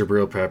 You get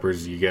Jabril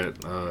Peppers, you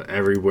get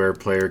everywhere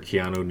player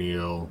Keanu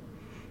Neal.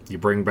 You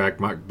bring back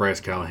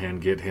Bryce Callahan,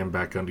 get him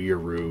back under your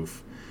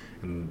roof.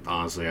 And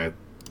honestly,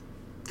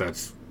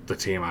 that's the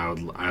team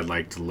I'd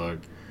like to look.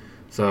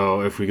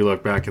 So if we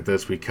look back at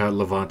this, we cut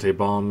Levante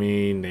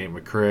Balmy, Nate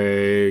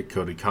McRae,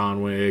 Cody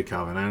Conway,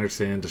 Calvin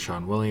Anderson,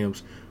 Deshaun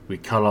Williams. We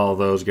cut all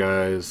those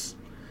guys.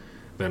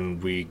 Then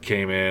we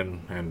came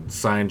in and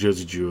signed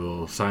Josie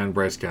Jewell, signed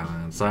Bryce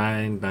Callahan,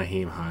 signed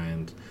Nyheim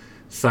Hines,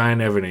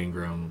 signed Evan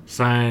Ingram,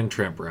 signed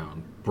Trent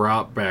Brown,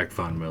 brought back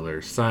Von Miller,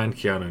 signed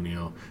Keanu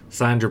Neal,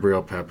 signed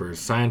Jabril Peppers,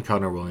 signed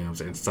Connor Williams,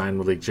 and signed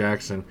Malik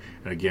Jackson.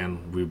 And again,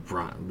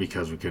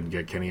 because we couldn't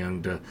get Kenny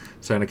Young to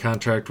sign a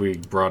contract, we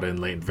brought in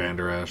Leighton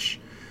Vander Esch.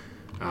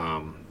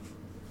 I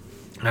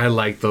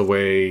like the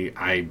way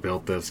I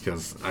built this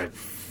because I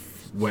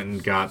went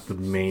and got the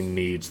main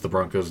needs the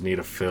Broncos need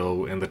to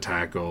fill in the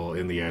tackle,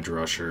 in the edge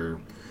rusher.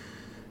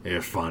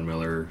 If Von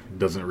Miller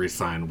doesn't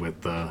re-sign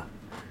with the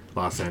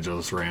Los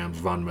Angeles Rams,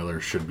 Von Miller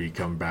should be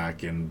come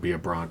back and be a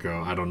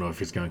Bronco. I don't know if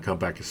he's going to come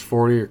back as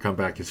 40 or come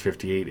back as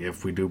 58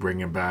 if we do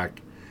bring him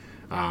back.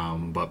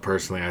 But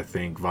personally, I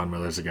think Von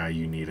Miller's a guy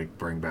you need to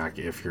bring back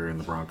if you're in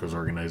the Broncos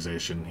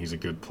organization. He's a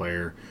good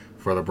player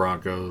for the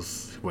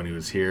Broncos when he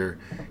was here.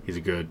 He's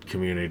a good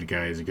community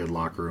guy. He's a good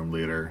locker room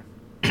leader.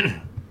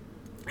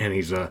 And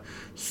he's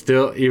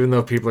still, even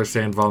though people are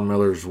saying Von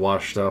Miller's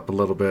washed up a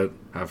little bit,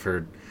 I've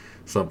heard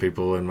some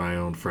people in my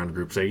own friend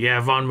group say, yeah,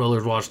 Von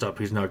Miller's washed up.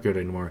 He's not good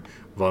anymore.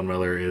 Von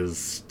Miller is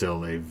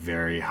still a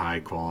very high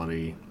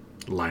quality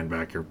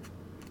linebacker.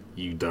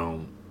 You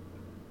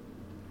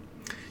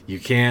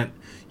can't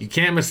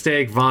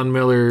mistake Von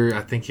Miller.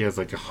 I think he has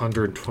like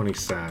 120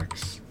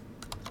 sacks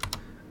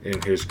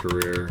in his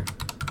career.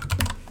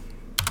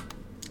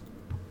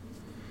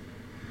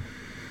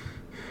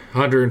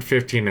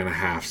 115 and a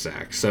half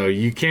sacks. So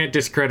you can't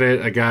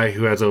discredit a guy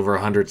who has over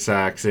 100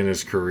 sacks in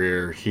his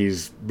career.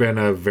 He's been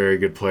a very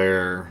good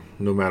player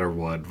no matter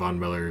what. Von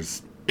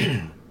Miller's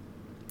a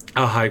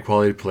high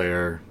quality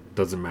player.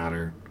 Doesn't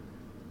matter.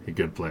 He's a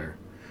good player.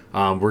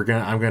 I'm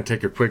gonna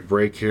take a quick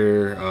break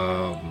here,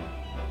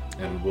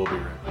 and we'll be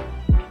right back.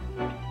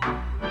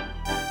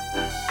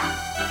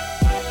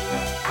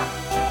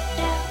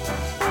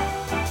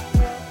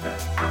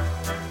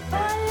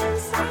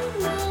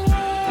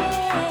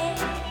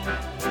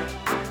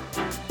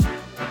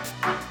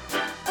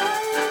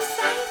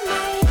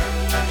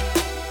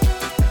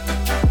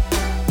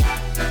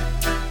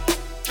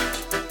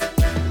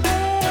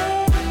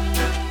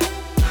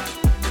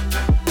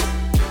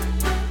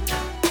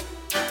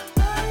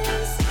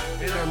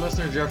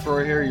 Jeff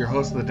Roy here, your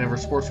host of the Denver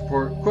Sports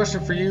Report.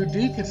 Question for you, do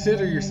you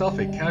consider yourself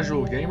a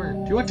casual gamer?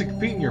 Do you want to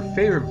compete in your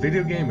favorite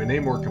video game in a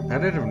more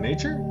competitive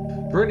nature?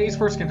 Grin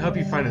Esports can help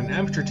you find an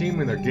amateur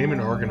team in their gaming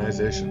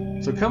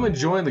organization. So come and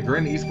join the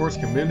Grin Esports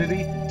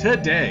community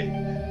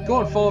today. Go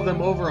and follow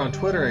them over on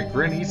Twitter at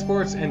Grin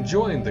Esports and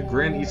join the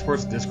Grin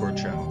Esports Discord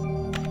channel.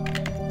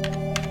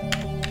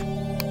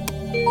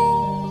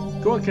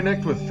 Go and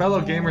connect with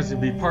fellow gamers and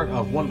be part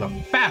of one of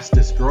the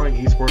fastest growing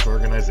esports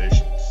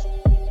organizations.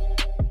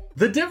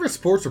 The Denver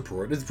Sports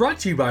Report is brought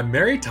to you by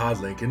Mary Todd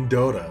Lincoln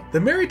Dota.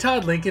 The Mary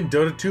Todd Lincoln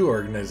Dota 2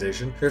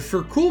 organization is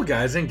for cool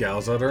guys and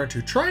gals that are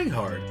into trying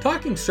hard,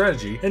 talking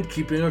strategy, and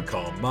keeping a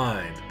calm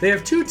mind. They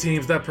have two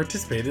teams that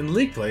participate in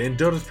league play in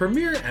Dota's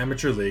premier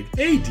amateur league,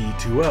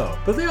 AD2L,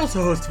 but they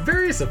also host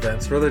various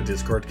events for their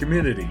Discord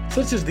community,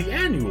 such as the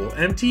annual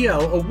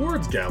MTL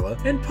Awards Gala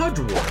and Pudge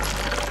Wars.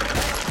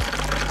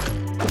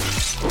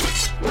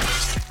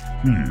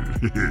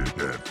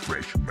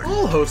 Fresh meat.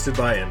 All hosted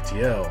by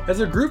MTL.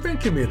 As a group and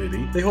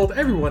community, they hold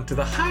everyone to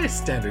the highest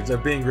standards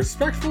of being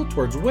respectful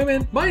towards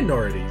women,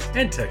 minorities,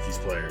 and Techies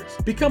players.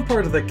 Become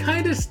part of the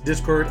kindest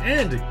Discord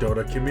and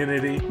Dota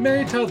community,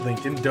 Marytown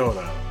Lincoln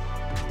Dota.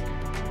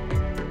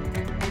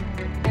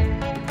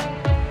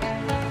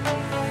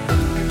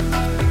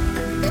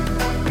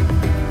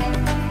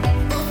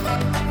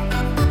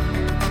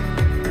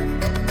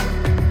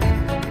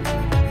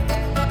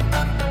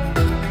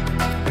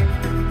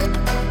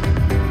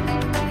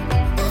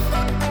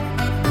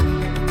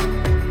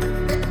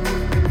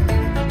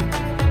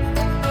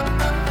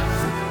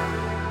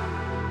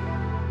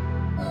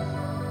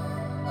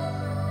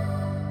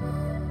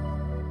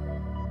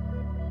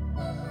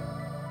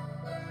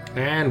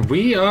 And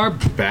we are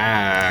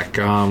back.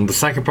 The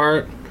second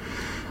part,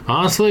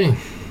 honestly,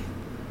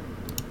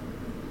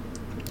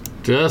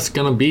 just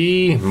gonna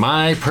be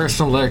my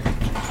personal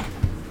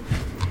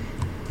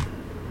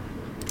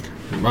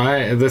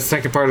the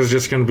second part is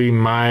just gonna be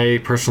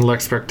my personal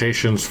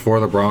expectations for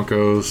the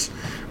Broncos.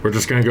 We're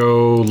just gonna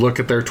go look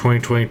at their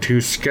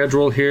 2022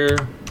 schedule here.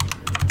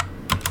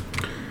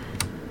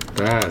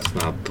 That's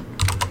not the...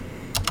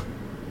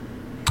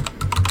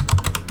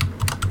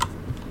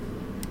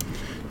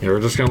 Yeah, we're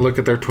just going to look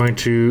at their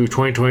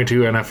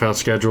 2022 NFL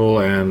schedule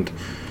and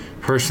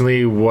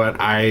personally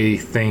what I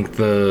think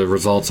the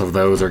results of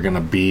those are going to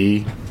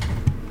be.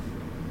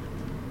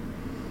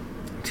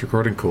 It's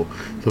recording? Cool.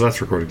 So that's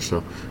recording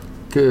still.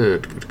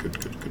 Good.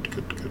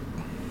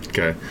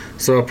 Okay.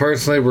 So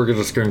personally, we're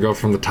just going to go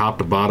from the top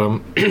to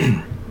bottom.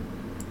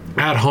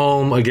 At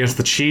home against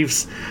the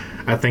Chiefs,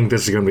 I think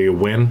this is going to be a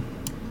win.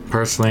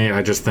 Personally,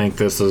 I just think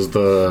this is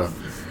the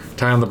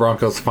time the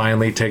Broncos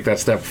finally take that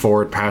step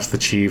forward past the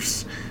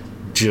Chiefs,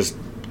 just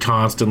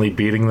constantly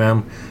beating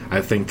them.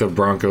 I think the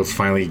Broncos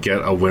finally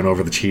get a win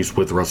over the Chiefs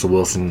with Russell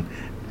Wilson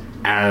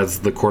as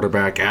the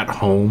quarterback at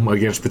home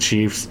against the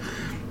Chiefs.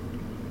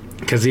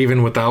 Because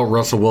even without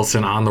Russell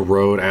Wilson on the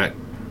road at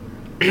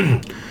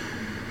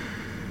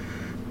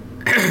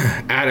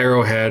at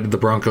Arrowhead, the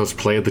Broncos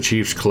played the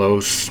Chiefs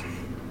close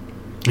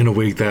in a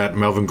week that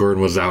Melvin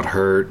Gordon was out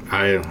hurt.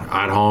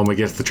 At home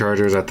against the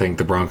Chargers, I think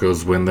the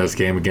Broncos win this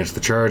game against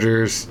the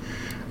Chargers.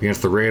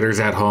 Against the Raiders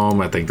at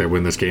home, I think they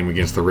win this game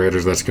against the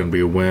Raiders. That's going to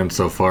be a win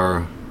so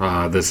far.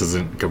 This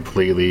isn't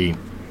completely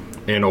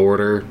in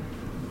order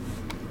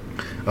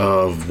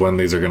of when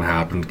these are going to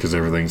happen because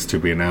everything's to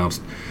be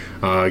announced.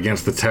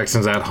 Against the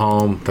Texans at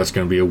home, that's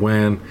going to be a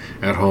win.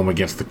 At home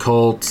against the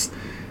Colts,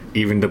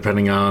 even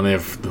depending on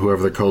if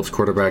whoever the Colts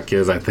quarterback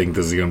is, I think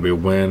this is going to be a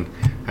win.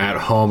 At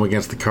home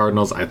against the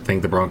Cardinals, I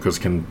think the Broncos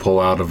can pull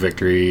out a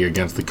victory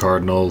against the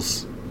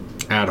Cardinals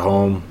at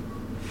home.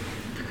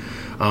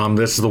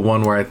 This is the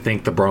one where I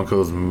think the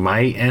Broncos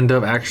might end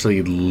up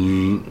actually...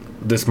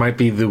 This might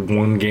be the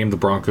one game the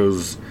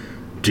Broncos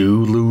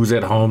do lose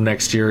at home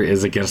next year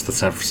is against the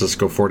San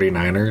Francisco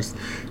 49ers.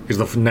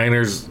 Because the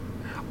Niners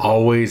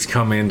always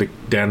come into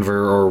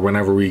Denver, or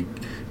whenever we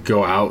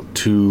go out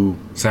to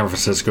San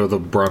Francisco, the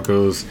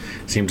Broncos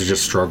seem to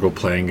just struggle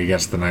playing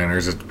against the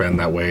Niners. It's been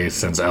that way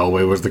since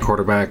Elway was the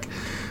quarterback.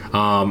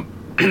 On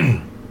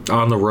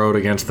the road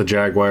against the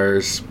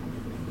Jaguars,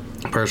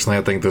 personally,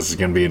 I think this is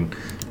going to be an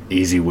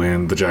easy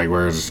win. The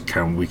Jaguars,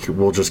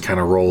 we'll just kind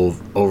of roll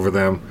over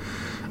them.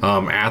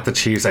 At the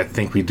Chiefs, I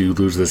think we do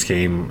lose this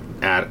game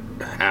at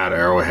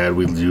Arrowhead.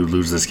 We do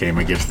lose this game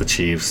against the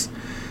Chiefs.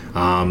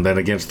 Then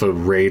against the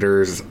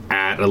Raiders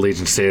at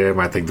Allegiant Stadium,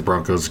 I think the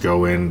Broncos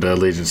go into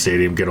Allegiant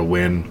Stadium, get a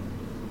win.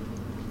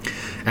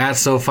 At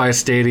SoFi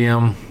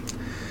Stadium,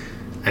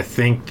 I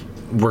think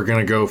we're going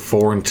to go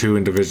 4-2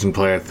 in division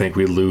play. I think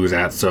we lose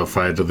at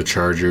SoFi to the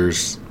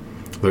Chargers.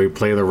 We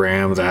play the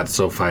Rams at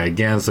SoFi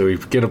again, so we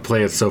get to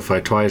play at SoFi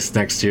twice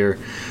next year.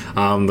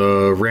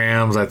 The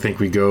Rams, I think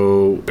we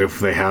go, if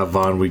they have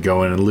Vaughn, we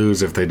go in and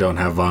lose. If they don't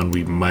have Vaughn,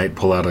 we might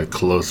pull out a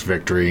close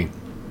victory.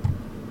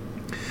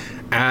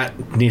 At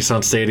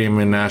Nissan Stadium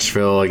in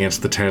Nashville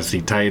against the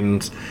Tennessee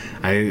Titans,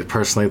 I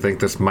personally think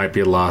this might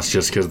be a loss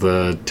just because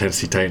the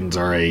Tennessee Titans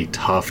are a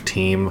tough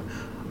team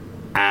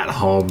at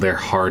home. They're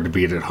hard to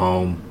beat at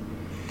home.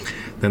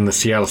 Then the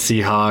Seattle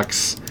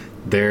Seahawks,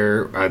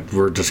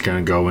 we're just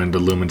going to go into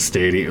Lumen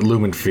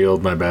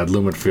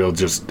Field,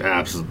 just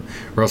absolutely.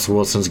 Russell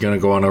Wilson's going to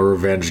go on a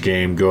revenge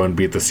game, go and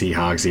beat the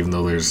Seahawks, even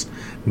though there's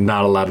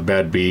not a lot of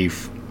bad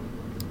beef.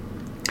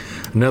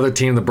 Another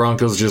team the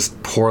Broncos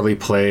just poorly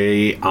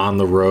play on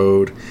the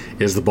road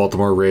is the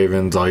Baltimore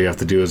Ravens. All you have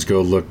to do is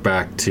go look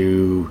back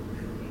to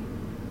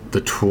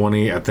the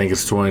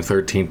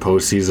 2013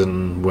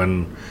 postseason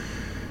when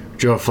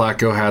Joe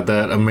Flacco had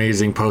that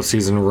amazing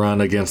postseason run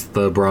against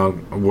the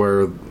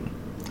where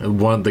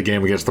won the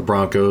game against the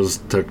Broncos,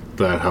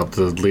 helped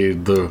to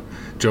lead the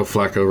Joe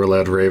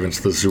Flacco-led Ravens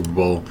to the Super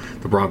Bowl.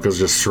 The Broncos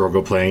just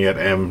struggle playing at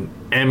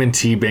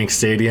M&T Bank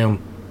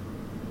Stadium.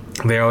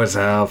 They always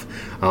have.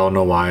 I don't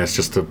know why. It's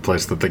just a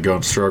place that they go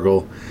and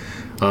struggle.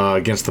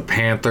 Against the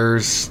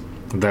Panthers,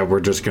 that we're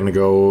just going to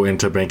go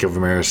into Bank of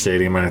America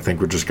Stadium, and I think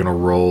we're just going to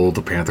roll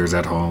the Panthers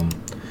at home.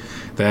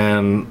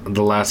 Then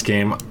the last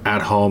game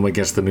at home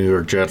against the New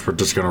York Jets, we're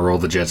just going to roll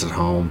the Jets at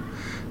home.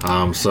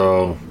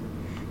 So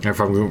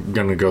if I'm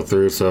going to go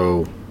through,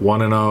 so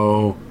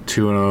 1-0,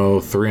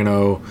 2-0,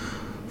 3-0,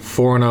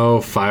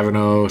 4-0,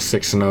 5-0,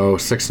 6-0,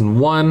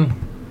 6-1,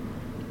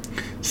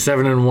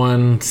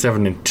 7-1,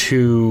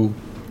 7-2,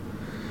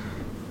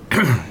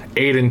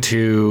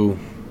 8-2,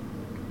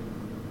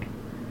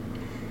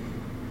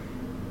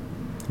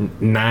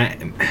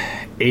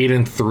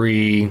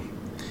 8-3,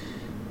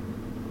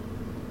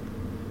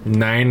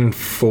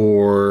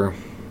 9-4,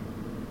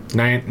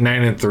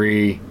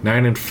 9-3,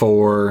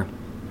 9-4,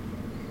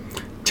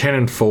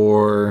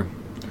 10-4,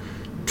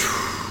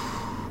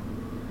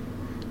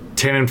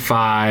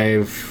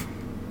 10-5,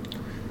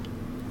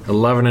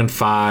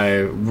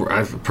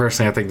 11-5.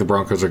 Personally, I think the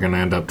Broncos are going to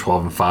end up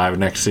 12-5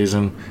 next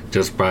season,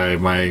 just by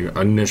my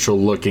initial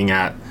looking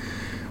at,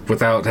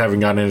 without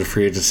having gotten into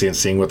free agency and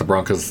seeing what the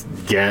Broncos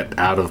get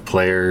out of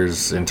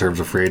players in terms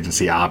of free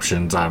agency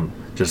options. I'm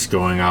just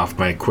going off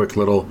my quick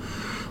little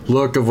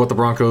look of what the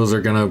Broncos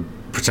are going to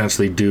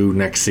potentially do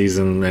next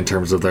season in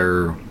terms of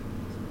their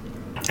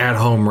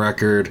at-home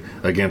record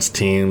against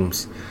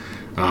teams.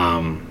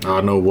 I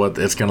don't know what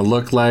it's going to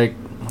look like,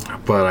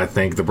 but I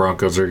think the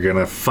Broncos are going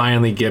to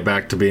finally get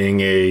back to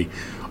being a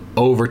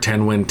over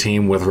 10-win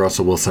team with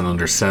Russell Wilson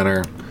under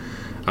center.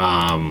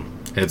 I'm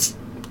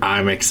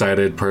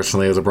excited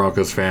personally as a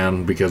Broncos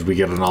fan because we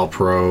get an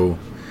all-pro,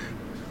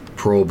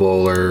 Pro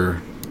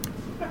Bowler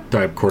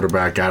type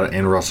quarterback out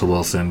in Russell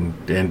Wilson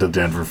into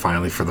Denver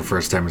finally for the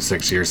first time in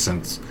 6 years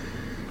since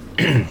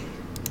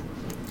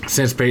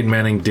Peyton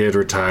Manning did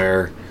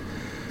retire.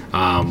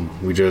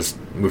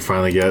 We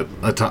finally get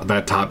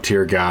that top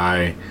tier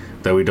guy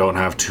that we don't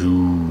have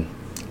to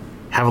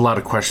have a lot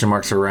of question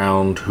marks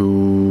around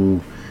who,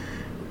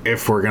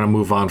 if we're going to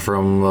move on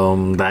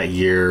from that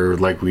year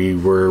like we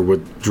were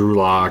with Drew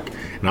Lock.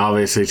 And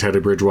obviously Teddy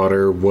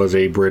Bridgewater was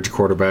a bridge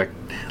quarterback,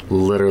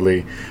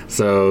 literally.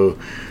 So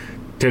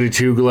Teddy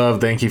Two Glove,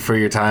 thank you for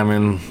your time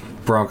in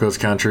Broncos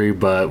country,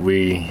 but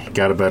we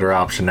got a better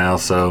option now,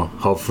 so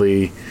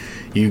hopefully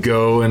you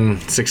go and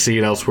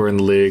succeed elsewhere in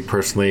the league.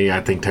 Personally, I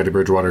think Teddy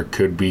Bridgewater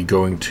could be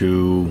going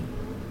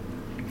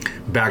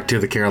back to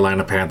the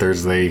Carolina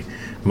Panthers. They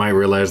might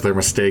realize their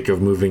mistake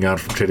of moving on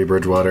from Teddy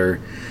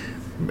Bridgewater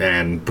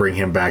and bring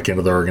him back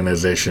into the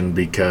organization,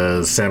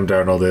 because Sam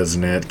Darnold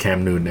isn't it,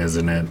 Cam Newton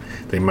isn't it.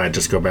 They might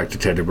just go back to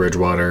Teddy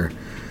Bridgewater.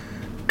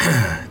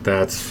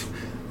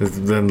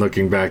 Then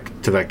looking back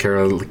to that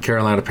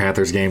Carolina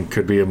Panthers game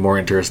could be a more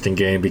interesting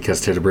game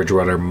because Teddy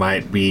Bridgewater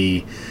might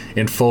be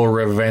in full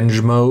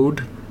revenge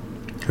mode.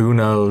 Who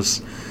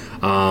knows?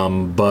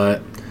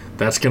 But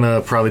that's going to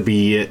probably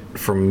be it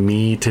from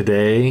me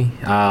today.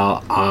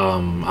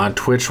 On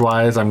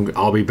Twitch-wise,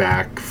 I'll be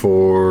back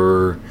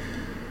for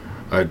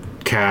a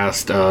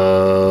cast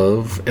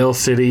of Ill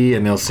City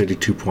and Ill City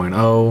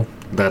 2.0.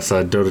 That's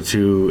Dota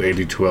 2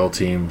 82L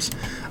teams.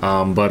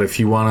 But if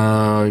you want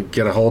to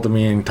get a hold of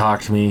me and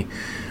talk to me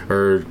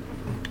or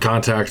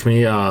contact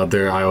me,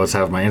 there I always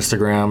have my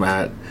Instagram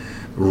at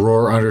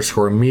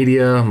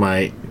roar_media,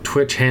 my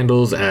Twitch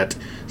handles at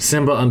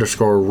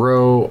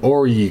Simba_row,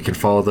 or you can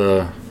follow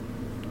the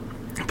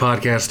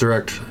podcast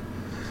direct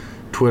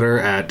Twitter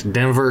at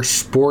Denver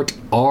Sport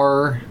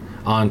R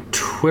on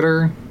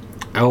Twitter.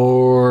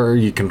 Or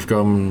you can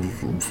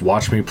come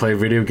watch me play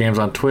video games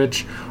on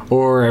Twitch,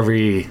 or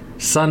every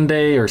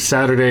Sunday or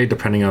Saturday,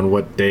 depending on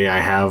what day I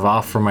have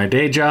off from my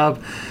day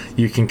job,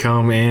 you can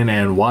come in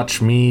and watch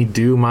me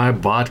do my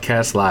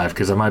podcast live,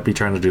 because I might be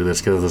trying to do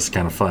this because this is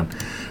kind of fun.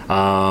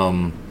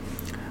 I'm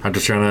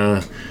just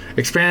trying to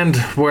expand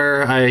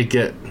where I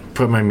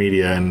put my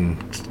media and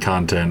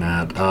content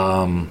at.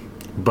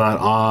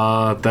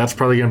 But that's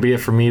probably going to be it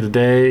for me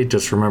today.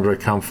 Just remember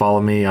to come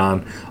follow me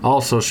on all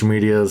social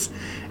medias,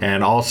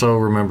 and also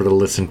remember to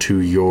listen to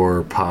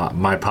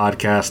my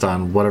podcast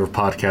on whatever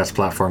podcast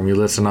platform you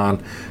listen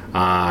on.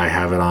 I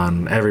have it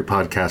on every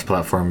podcast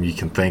platform you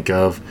can think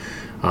of.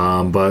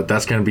 But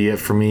that's going to be it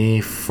for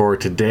me for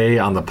today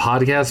on the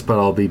podcast, but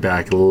I'll be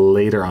back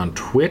later on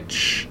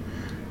Twitch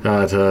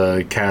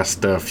to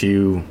cast a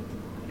few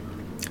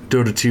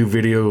Dota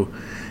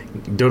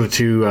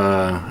 2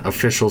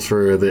 officials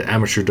for the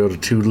Amateur Dota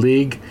 2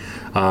 League.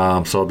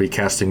 So I'll be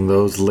casting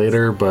those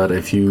later, but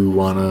if you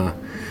want to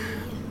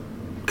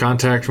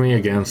contact me,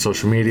 again,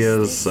 social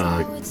medias,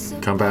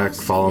 come back,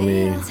 follow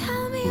me,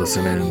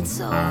 listen in. That's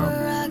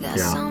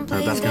going to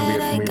be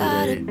it for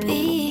me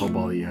today. Hope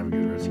all of you have a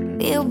good rest of your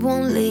day. It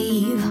won't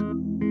leave.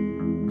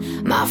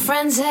 My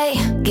friends say,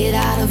 get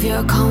out of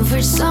your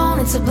comfort zone.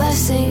 It's a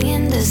blessing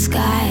in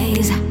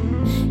disguise.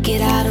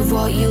 Get out of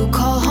what you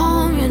call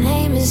home. Your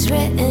name is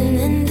written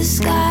in the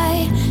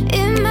sky.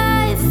 It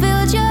might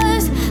feel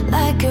just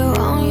like you're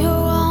on your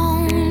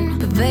own,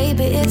 but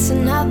baby, it's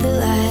another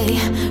lie.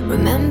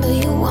 Remember,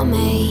 you were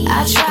made.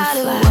 I try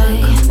to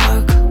work